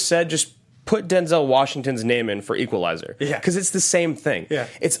he just said just put Denzel Washington's name in for Equalizer. Yeah. Because it's the same thing. Yeah.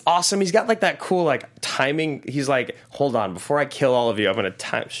 It's awesome. He's got like that cool like timing. He's like, hold on, before I kill all of you, I'm going to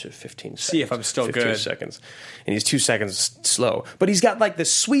time 15 seconds. See if I'm still 15 good. seconds. And he's 2 seconds slow. But he's got like this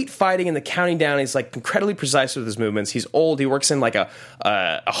sweet fighting and the counting down. He's like incredibly precise with his movements. He's old. He works in like a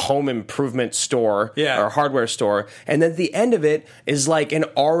home improvement store or a hardware store. And then at the end of it is like an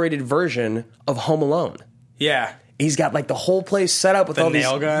R-rated version of Home Alone. Yeah. He's got like the whole place set up with The all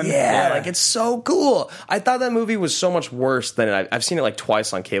nail these gun? Yeah, Yeah. like it's so cool. I thought that movie was so much worse than I've seen it like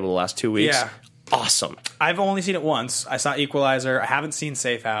twice on cable the last 2 weeks. Yeah. Awesome. I've only seen it once. I saw Equalizer. I haven't seen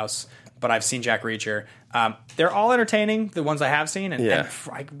Safe House, but I've seen Jack Reacher. They're all entertaining, the ones I have seen. And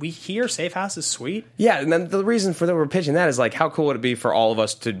we hear Safe House is sweet. Yeah, and then the reason for that we're pitching that is like, how cool would it be for all of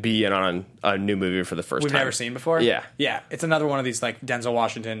us to be in on a new movie for the first We've time? never seen before? Yeah. Yeah. It's another one of these, like, Denzel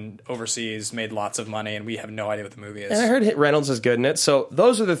Washington overseas, made lots of money, and we have no idea what the movie is. And I heard Reynolds is good in it. So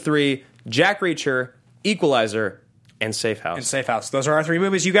those are the three: Jack Reacher, Equalizer, and Safe House. And Safe House. Those are our three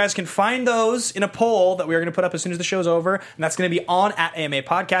movies. You guys can find those in a poll that we are going to put up as soon as the show's over, and that's going to be on at AMA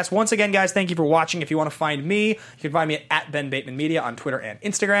Podcast. Once again, guys, thank you for watching. If you want to find me, you can find me at Ben Bateman Media on Twitter and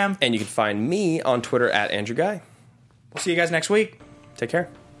Instagram. And you can find me on Twitter at Andrew Guy. We'll see you guys next week. Take care.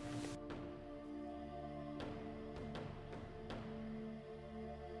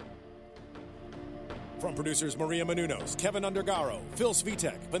 From producers Maria Menounos, Kevin Undergaro, Phil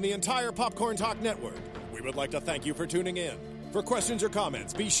Svitek, and the entire Popcorn Talk Network, we would like to thank you for tuning in. For questions or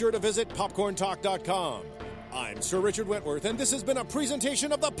comments, be sure to visit popcorntalk.com. I'm Sir Richard Wentworth, and this has been a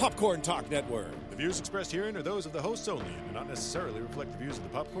presentation of the Popcorn Talk Network. The views expressed herein are those of the hosts only and do not necessarily reflect the views of the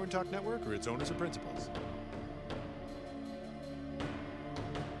Popcorn Talk Network or its owners or principals.